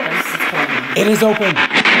 It is open.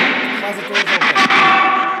 The closet door is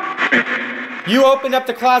open. You opened up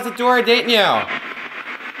the closet door, didn't you?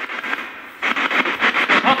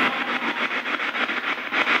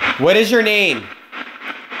 What is your name?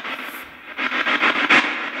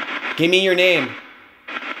 Give me your name.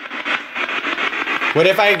 What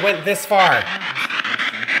if I went this far?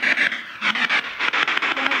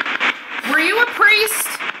 Were you a priest?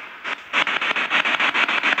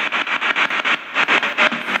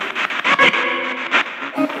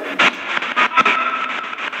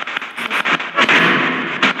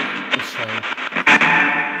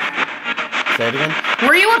 Say it again.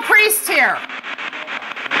 Were you a priest here?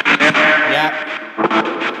 Yep.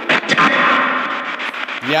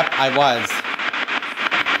 Yep, I was.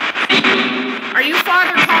 Are you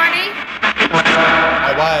Father Connie?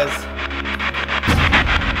 I was.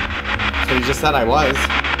 So you just said I was.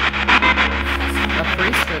 A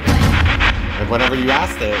priest or Like whenever you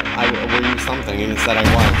asked it, were you something? And it said I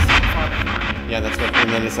was. Yeah, that's what, and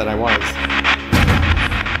then it said I was.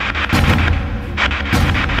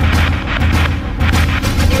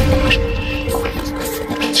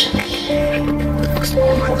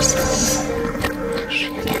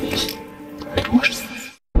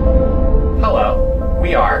 Hello,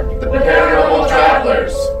 we are The Paranormal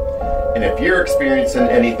Travelers. And if you're experiencing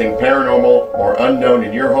anything paranormal or unknown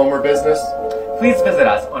in your home or business, Please visit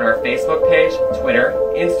us on our Facebook page, Twitter,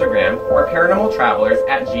 Instagram, or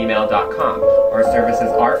paranormaltravelers@gmail.com. Our services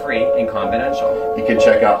are free and confidential. you can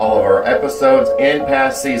check out all of our episodes and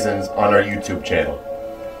past seasons on our YouTube channel.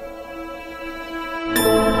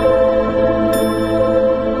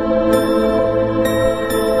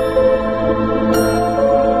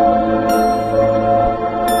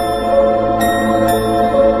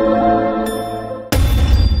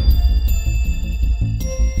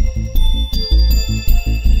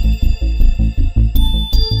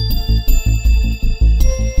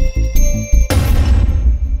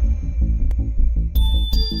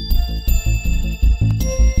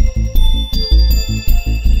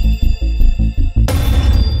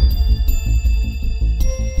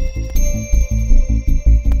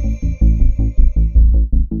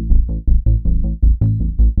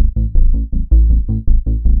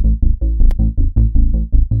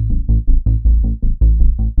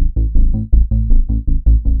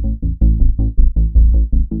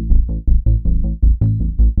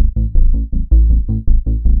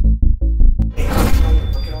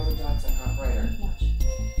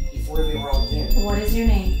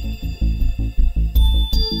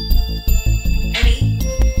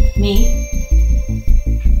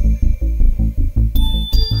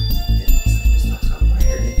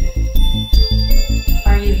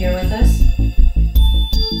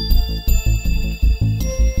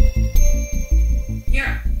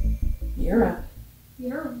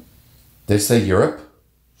 They say Europe?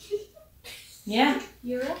 Yeah.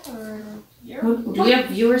 Europe or Do we have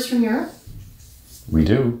viewers from Europe? We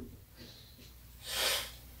do.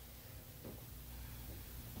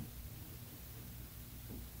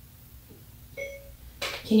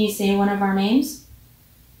 Can you say one of our names?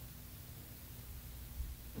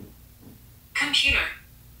 Computer.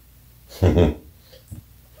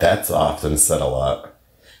 That's often said a lot.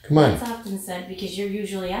 Come on. That's often said because you're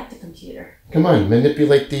usually at the computer. Come on,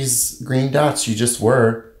 manipulate these green dots you just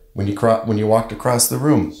were when you walked across the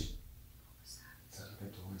room.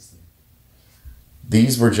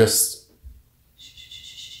 These were just...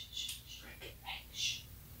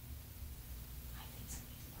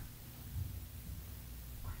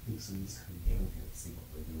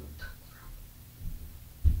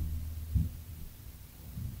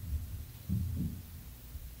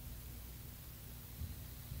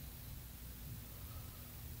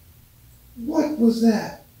 What was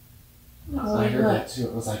that? I heard that too.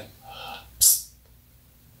 It was like, psst,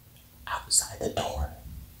 outside the door.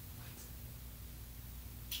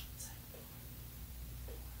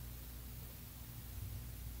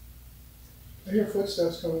 I hear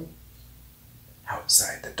footsteps coming.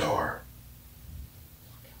 Outside the door.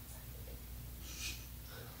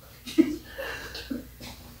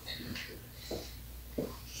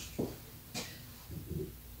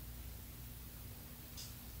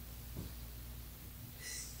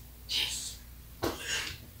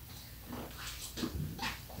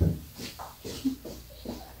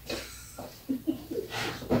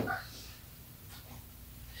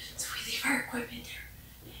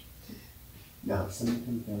 Now, if somebody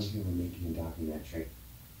comes down here, we're making a documentary.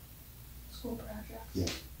 school projects. Yeah.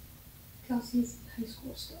 Kelsey's high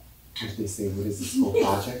school stuff. If they say, what is the school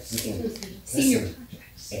project? Again, Senior listen,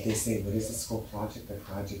 projects. if they say, what is the school project? The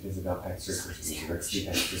project is about exorcism. Rick's the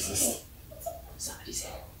exorcist. Somebody's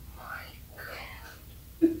here.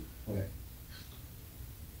 What?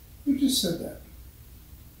 Who just said that?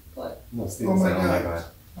 What? No, Oh Steven my said, oh my God. God.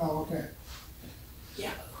 Oh, okay.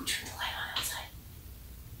 Yeah, but who turned the light on outside?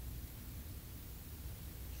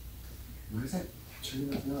 Why is that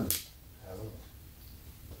turning off on?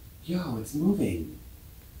 Yo, it's moving.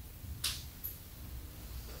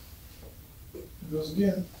 It goes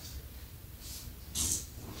again.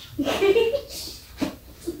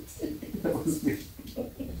 That was me.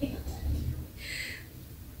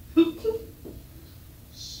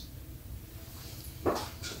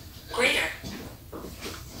 Greater.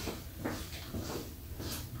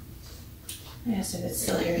 I asked if it's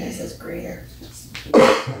still here and it says greater.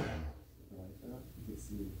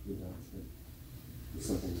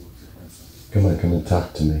 Come on, come and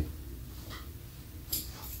talk to me.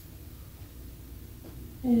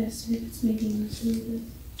 I asked if it's making those noises.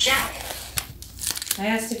 Jack. I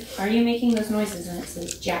asked if, are you making those noises? And it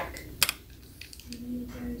says Jack.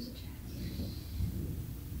 There's a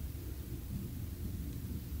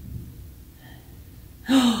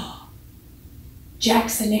Jack.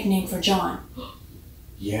 Jack's the nickname for John.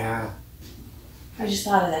 Yeah. I just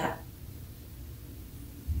thought of that.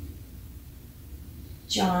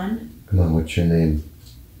 John. Come on, what's your name?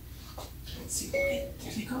 Let's see. There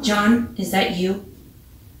they go. John, is that you?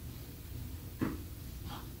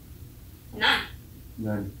 None.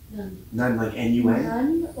 None. None. None, like N-U-N?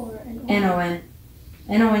 None or an N-O-N.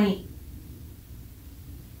 N-O-N-E.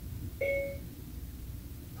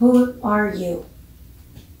 Who are you?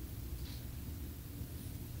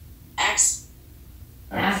 X.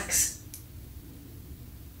 Axe.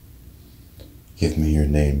 Give me your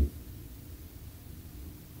name.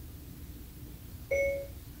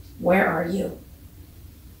 Where are you?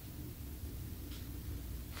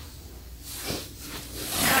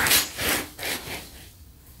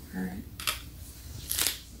 Alright.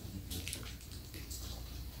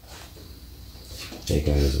 Hey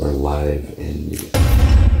guys, we're live in...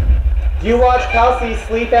 Do you watch Kelsey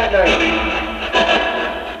sleep at night?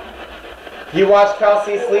 Do you watch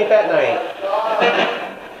Kelsey sleep at night?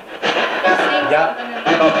 Yep.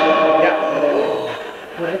 Yep.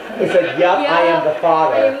 He said, yep, I am the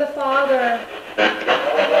father. I am the father.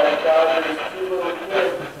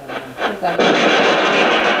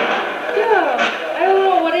 Yeah, I don't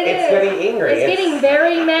know what it is. It's getting angry. It's getting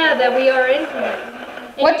very mad that we are in here.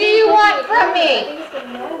 What do you want from me?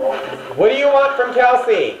 What do you want from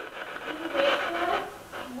Kelsey?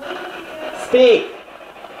 Speak.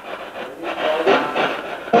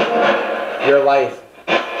 Your life.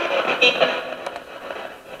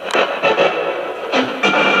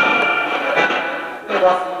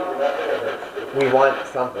 We want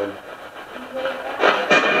something.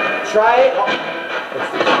 Try.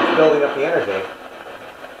 It's building up the energy.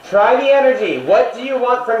 Try the energy. What do you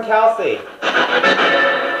want from Kelsey?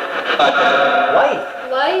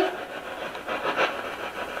 Life. Life.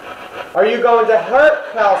 Are you going to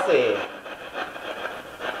hurt Kelsey?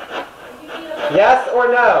 Yes or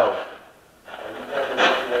no?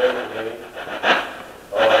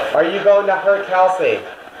 Are you going to hurt Kelsey?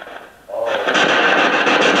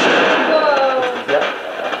 Yep.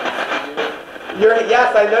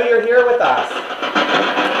 Yes, I know you're here with us.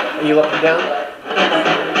 Are you looking down?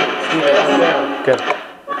 Steven, look down. Good.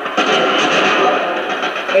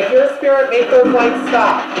 If you're a spirit, make those lights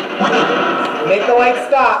stop. Make the lights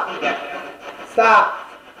stop. Stop.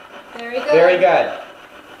 Very good. Very good.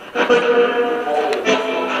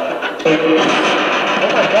 Oh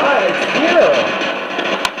my God, it's you.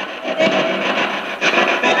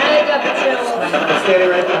 I got the chills. I'm standing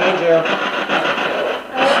right behind you.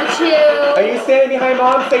 I got the chills. Are you standing behind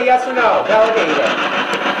Mom? Say yes or no. Validate it.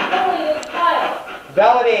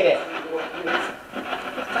 Validate it.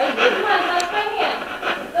 Come on, touch my hand.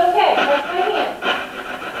 It's okay, touch my hand.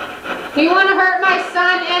 Do you want to hurt my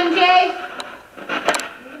son, MJ?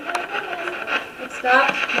 Stop.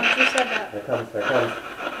 Once you said that. There comes, there comes.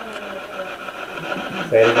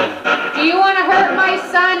 Say it again. Do you want to hurt my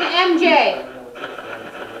son, MJ?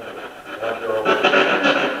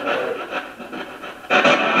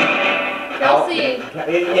 Kelsey.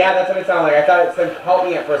 Yeah, that's what it sounded like. I thought it said help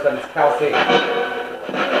me at first, but it's Kelsey.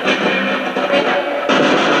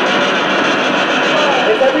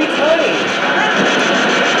 It's every time.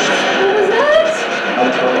 What was that?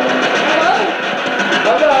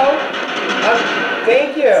 Hello.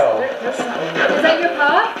 Thank you. Is that your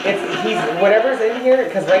pop? He's whatever's in here,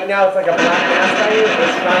 because right now it's like a black mask on you.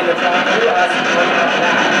 It's trying to talk to us.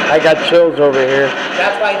 I got chills over here.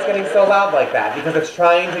 That's why it's getting so loud like that, because it's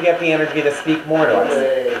trying to get the energy to speak more to us.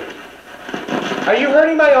 Are you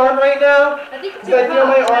hurting my arm right now? I think it's your your I feel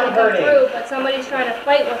my pop arm hurting. through, but somebody's trying to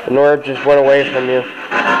fight with him. Nora just went away from you.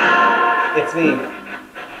 It's me.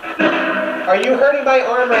 Are you hurting my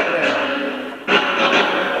arm right now?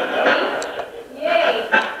 Yay.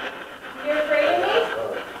 You're afraid of me?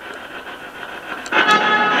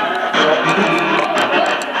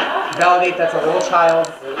 Validate that's a little child.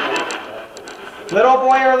 Little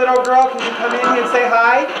boy or little girl, can you come in here and say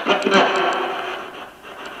hi?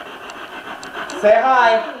 Say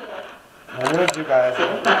hi. I missed you guys.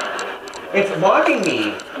 It's mocking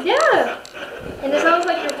me. Yeah. And it sounds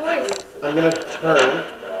like your voice. I'm gonna turn.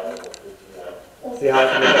 See how I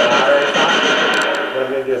can make it louder and stuff? What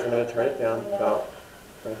I'm gonna do is I'm gonna turn it down about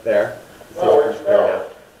right there. See if it's clear now.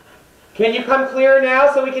 Can you come clear now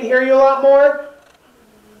so we can hear you a lot more?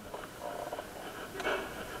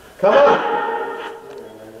 Come on.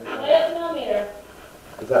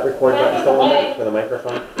 Is that record button still on there for the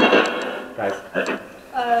microphone? Guys.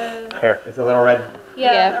 Here. It's a little red.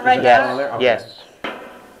 Yeah, a red dot on there? Okay. Yes.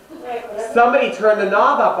 Somebody turned the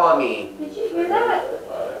knob up on me. Did you hear that?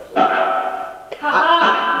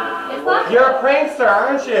 Ha-ha. It's not. You're a prankster,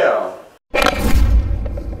 aren't you?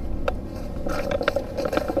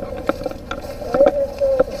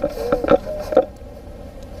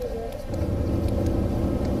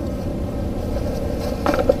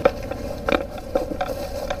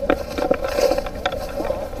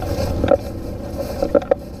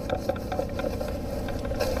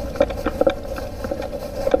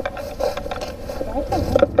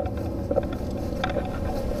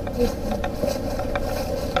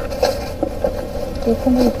 Is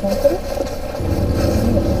somebody talking?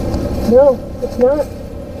 No, it's not.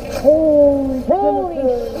 Holy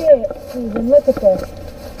shit! Susan, look at this.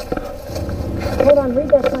 Hold on, read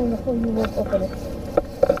that sign before you open it.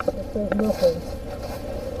 It says nothing.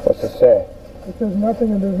 What's it say? It says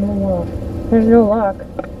nothing and there's no lock. There's no lock.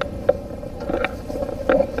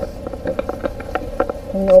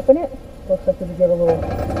 Can you open it? Looks like you get a little...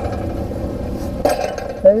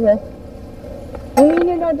 There you go. We mean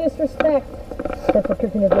you no disrespect. That's for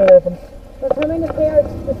kicking the door open. We're coming to pay our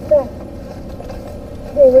respect.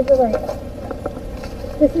 Hey, where's the light?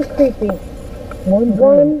 This is creepy. One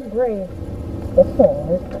grave. That's all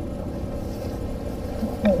right.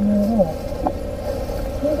 That's not near at all.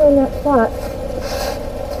 Who's on that spot?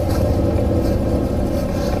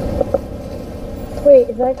 Wait,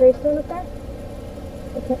 is that gravestone up there?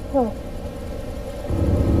 I can't tell.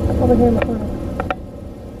 Over here in the corner.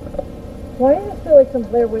 Why does it feel like some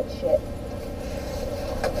Blair Witch shit?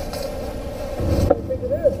 What do you think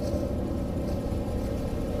it is?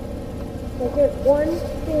 Like there's one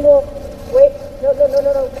single... Wait, no.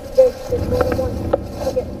 There's more than one.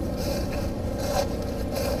 Okay.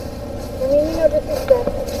 I mean, you know, disrespect.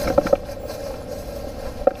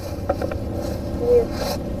 Weird.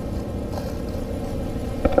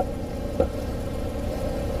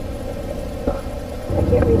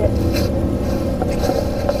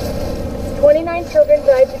 29 children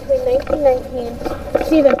died between 1919,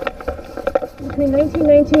 Stephen, between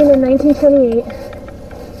 1919 and 1928.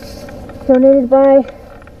 Donated by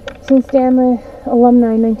St. Stanley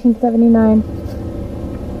alumni, 1979.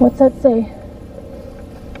 What's that say?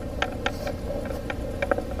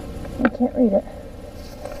 I can't read it.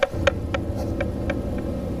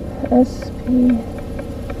 SP.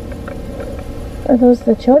 Are those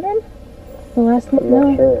the children? The last one?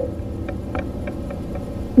 No. Sure.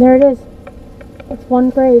 There it is. It's one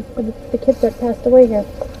grave for the kids that passed away here.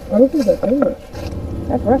 I don't think that's English.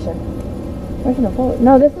 That's Russian. Russian or Polish?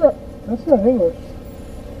 No, this is a... That's not English.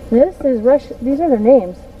 This is Russian. These are their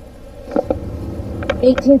names.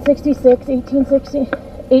 1866,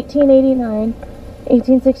 1889,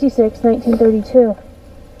 1866, 1932.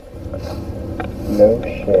 No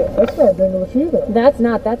shit. That's not English either. That's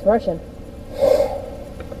not. That's Russian.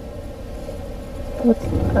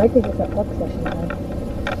 I think it's that work session time.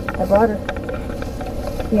 I brought her.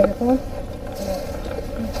 You have your phone?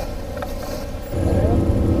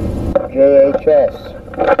 JHS.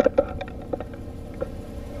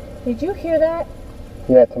 Did you hear that?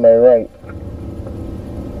 Yeah, to my right.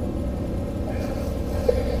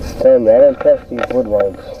 Tell me, I don't trust these wood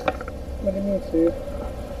lines. What do you mean, Steve?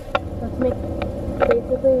 Let's make...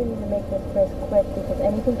 Basically, we need to make this place quick because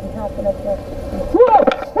anything can happen up there. Whoa!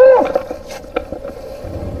 Whoa!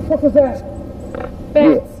 What was that?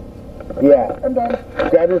 Bats. Yeah. I'm done.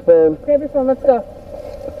 Grab your phone. Grab your phone, let's go.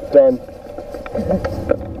 Done.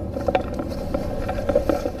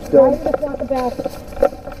 Why did the flock of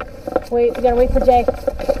bats? Wait, we gotta wait for Jay.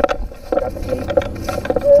 Got the gate.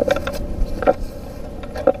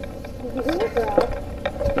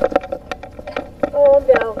 Oh, I'm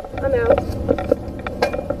down. I'm out.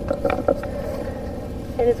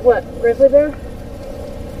 And it's what? Grizzly bear?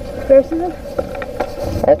 Bear season?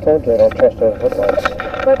 I told you I don't trust those wood lines.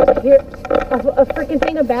 But here, a freaking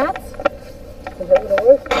thing of bats? Is that what it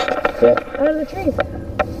was? Yeah. Out of the trees.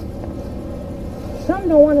 Some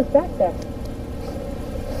don't want us back there.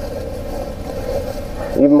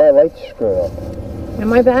 Even my lights screwed up. And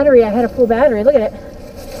my battery, I had a full battery. Look at it.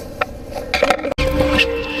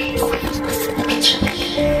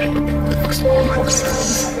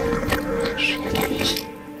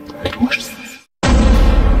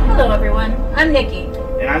 Hello everyone, I'm Nikki.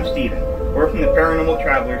 And I'm Steven. We're from the Paranormal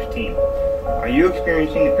Travelers team. Are you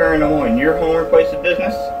experiencing the paranormal in your home or place of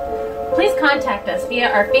business? Please contact us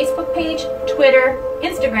via our Facebook page, Twitter,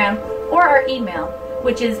 Instagram, or our email,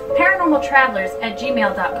 which is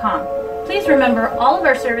paranormaltravelers@gmail.com. Please remember all of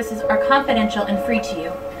our services are confidential and free to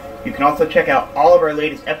you. You can also check out all of our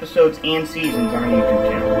latest episodes and seasons on our YouTube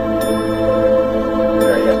channel.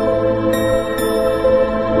 There you go.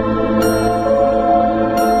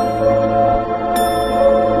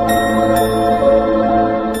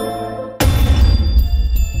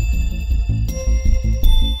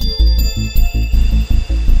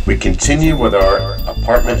 We continue with our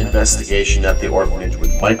apartment investigation at the orphanage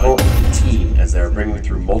with Michael and the team as they are bringing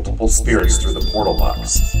through multiple spirits through the portal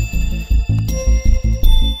box.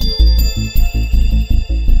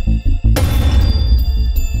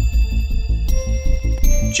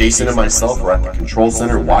 Jason and myself are at the control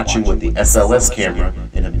center watching with the SLS camera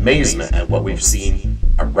in amazement at what we've seen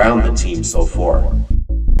around the team so far.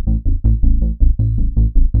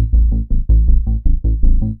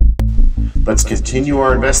 Let's continue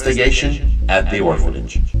our investigation at the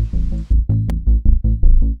orphanage.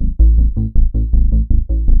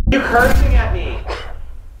 You cursing at me?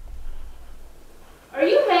 Are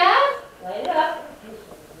you mad? Light it up.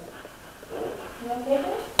 You okay?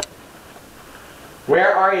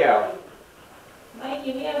 Where are you?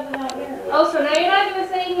 Mikey, we haven't been out here. Oh, so now you're not going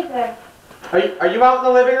to say anything. Are you out in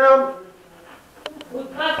the living room?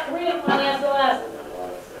 We've caught 3 of them on the SLS.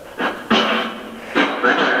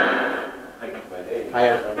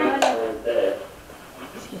 Hiya.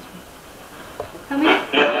 Come here.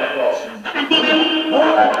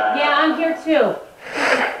 Yeah, I'm here too.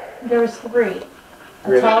 There was 3. A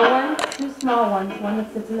tall one, 2 small ones, one that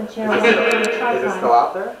sits in the chair, one that's on the Is it still tripod,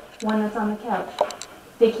 out there? one that's on the couch.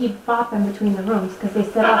 They keep bopping between the rooms because they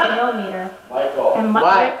set off a millimeter. And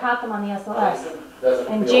Rick caught them on the SLS.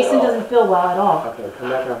 And Jason doesn't feel well at all. Okay, come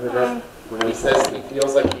back after this. He says he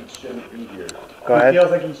feels like he shouldn't be here. Go ahead. He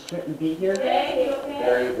feels like he shouldn't be here?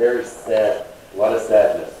 Very, very sad. A lot of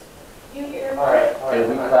sadness. You hear? Alright, and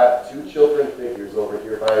we got 2 children figures over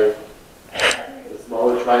here by the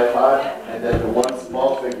smaller tripod, and then the one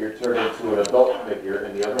small figure turned into an adult figure,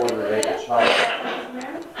 and the other one remained a child.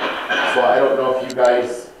 So I don't know if you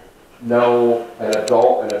guys know an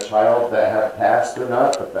adult and a child that have passed or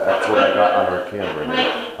not, but that's what I got on our camera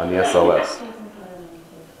here, on the SLS.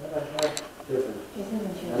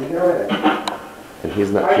 And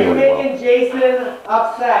he's not Are you feeling well. making Jason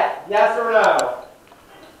upset? Yes or no?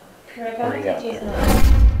 Rick, I'm gonna take Jason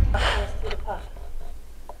through the puff.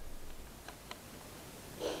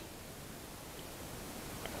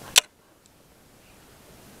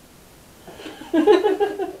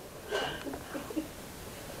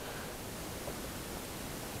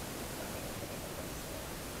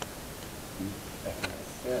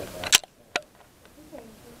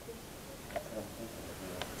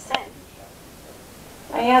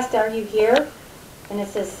 I asked, are you here? And it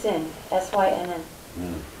says Sin, S-Y-N-N.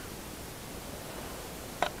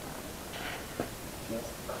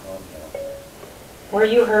 Were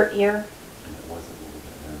you hurt here?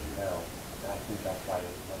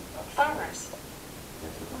 Farmers.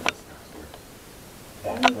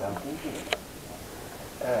 That's what I'm thinking.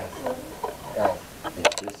 Guys,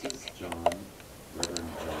 if this is John,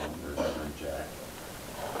 Reverend John, or Reverend Jack,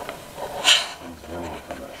 he's running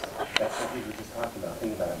from us. That's what we were just talking about.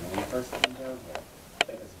 Think about it. When we first came down here,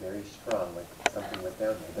 it was very strong, like something was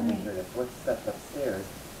down here. Then we heard a footsteps upstairs.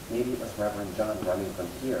 Maybe it was Reverend John running from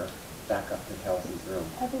here back up to Kelsey's room.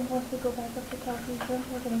 I think once we go back up to Kelsey's room,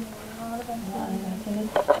 we're going to get a lot of activity.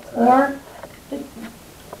 Or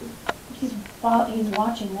he's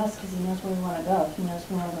watching us because he knows where we want to go. He knows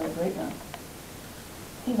we want to go to the great room.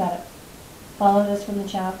 Think about it. Followed us from the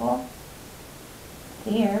chapel to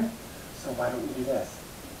here. So why don't we do this?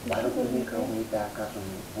 Why don't we make our way back up and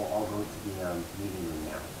we'll all go to the meeting room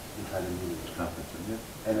now and try the meeting conference room.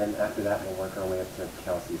 And then after that we'll work our way up to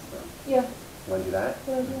Kelsey's room. Yeah. You want to do that?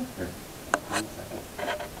 Yeah. Here. 1 second.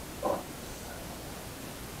 Oh.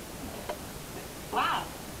 Wow.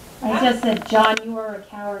 I just said, John, you are a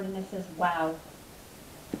coward, and it says, wow.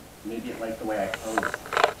 Maybe it liked the way I posed.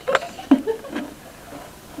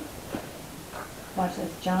 Watch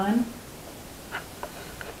this, John.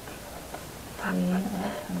 We are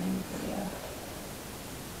coming for you.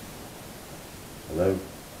 Hello?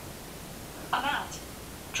 I'm out.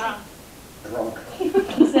 Drunk. Drunk. He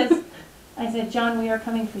says, I said, John, we are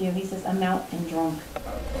coming for you. He says, I'm out and drunk.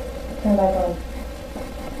 Turn back on.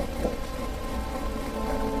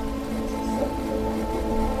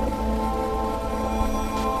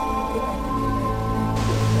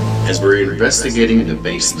 As we're investigating the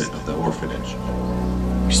basement of the orphanage,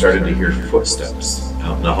 we started to hear footsteps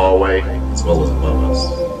out in the hallway as well as above us.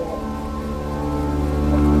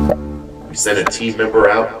 We sent a team member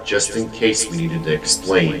out just in case we needed to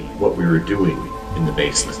explain what we were doing in the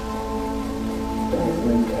basement.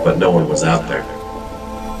 But no one was out there.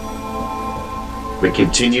 We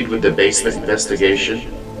continued with the basement investigation,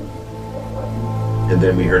 and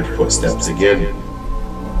then we heard footsteps again.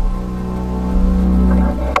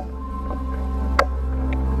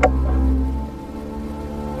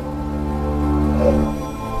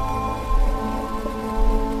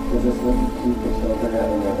 Does this look cute for children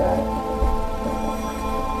having their dad?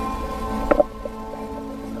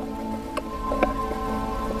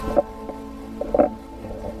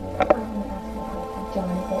 John,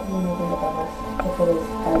 is that you moving above us? If it is,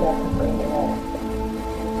 I would have to bring it up.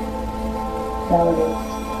 Validate.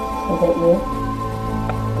 Is that you?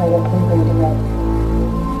 I got from green to red.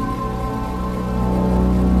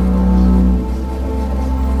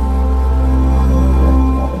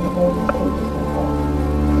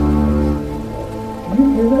 Can you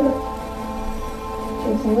hear that?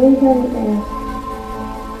 Jason, what are you having to ask?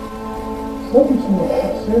 Something's more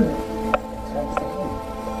upstairs.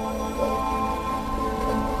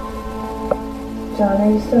 John, are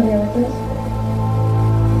you still here with us?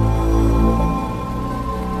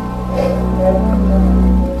 No,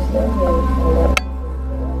 you're still here.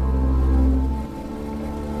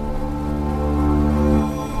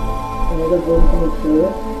 Another boy coming through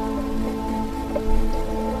it?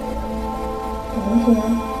 I'm here.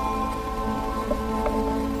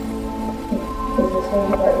 Is this where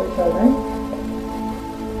you brought your children?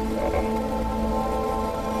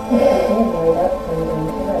 Okay, right up from the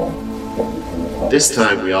right. This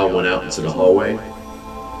time we all went out into the hallway,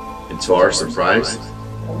 and to our surprise,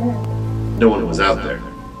 no one was out there.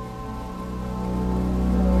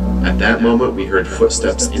 At that moment, we heard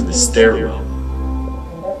footsteps in the stairwell.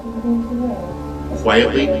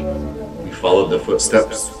 Quietly, we followed the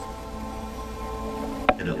footsteps,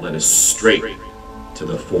 and it led us straight to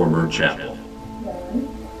the former chapel.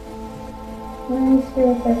 Holy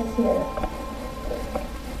Spirit that is here.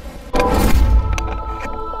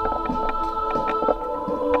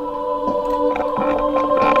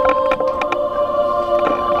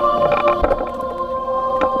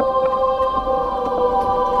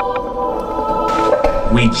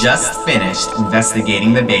 We just finished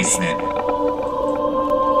investigating the basement.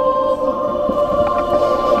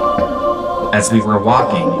 As we were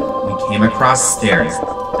walking, we came across stairs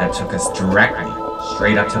that took us directly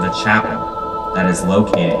straight up to the chapel that is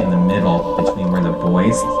located in the middle between where the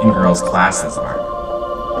boys and girls classes are.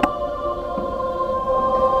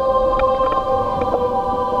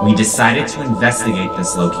 We decided to investigate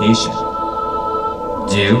this location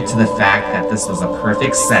due to the fact that this was a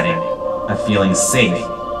perfect setting of feeling safe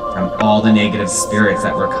from all the negative spirits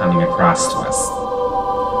that were coming across to us.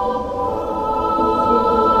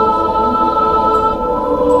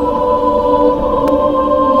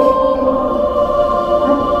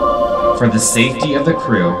 For the safety of the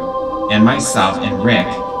crew and myself and Rick,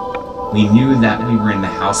 we knew that we were in the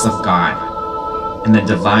house of God, and the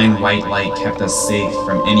divine white light kept us safe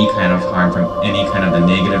from any kind of harm, from any kind of the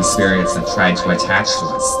negative spirits that tried to attach to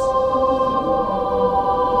us.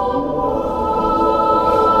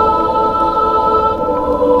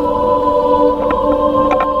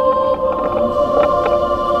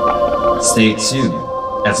 Stay tuned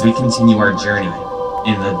as we continue our journey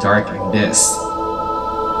in the dark abyss,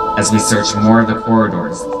 as we search more of the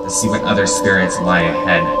corridors to see what other spirits lie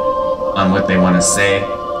ahead on what they want to say,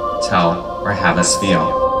 tell, or have us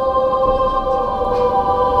feel.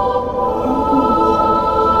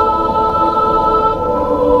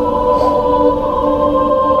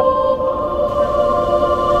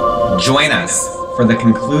 Join us for the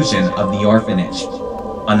conclusion of the orphanage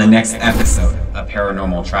on the next episode of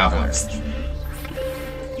Paranormal Travelers.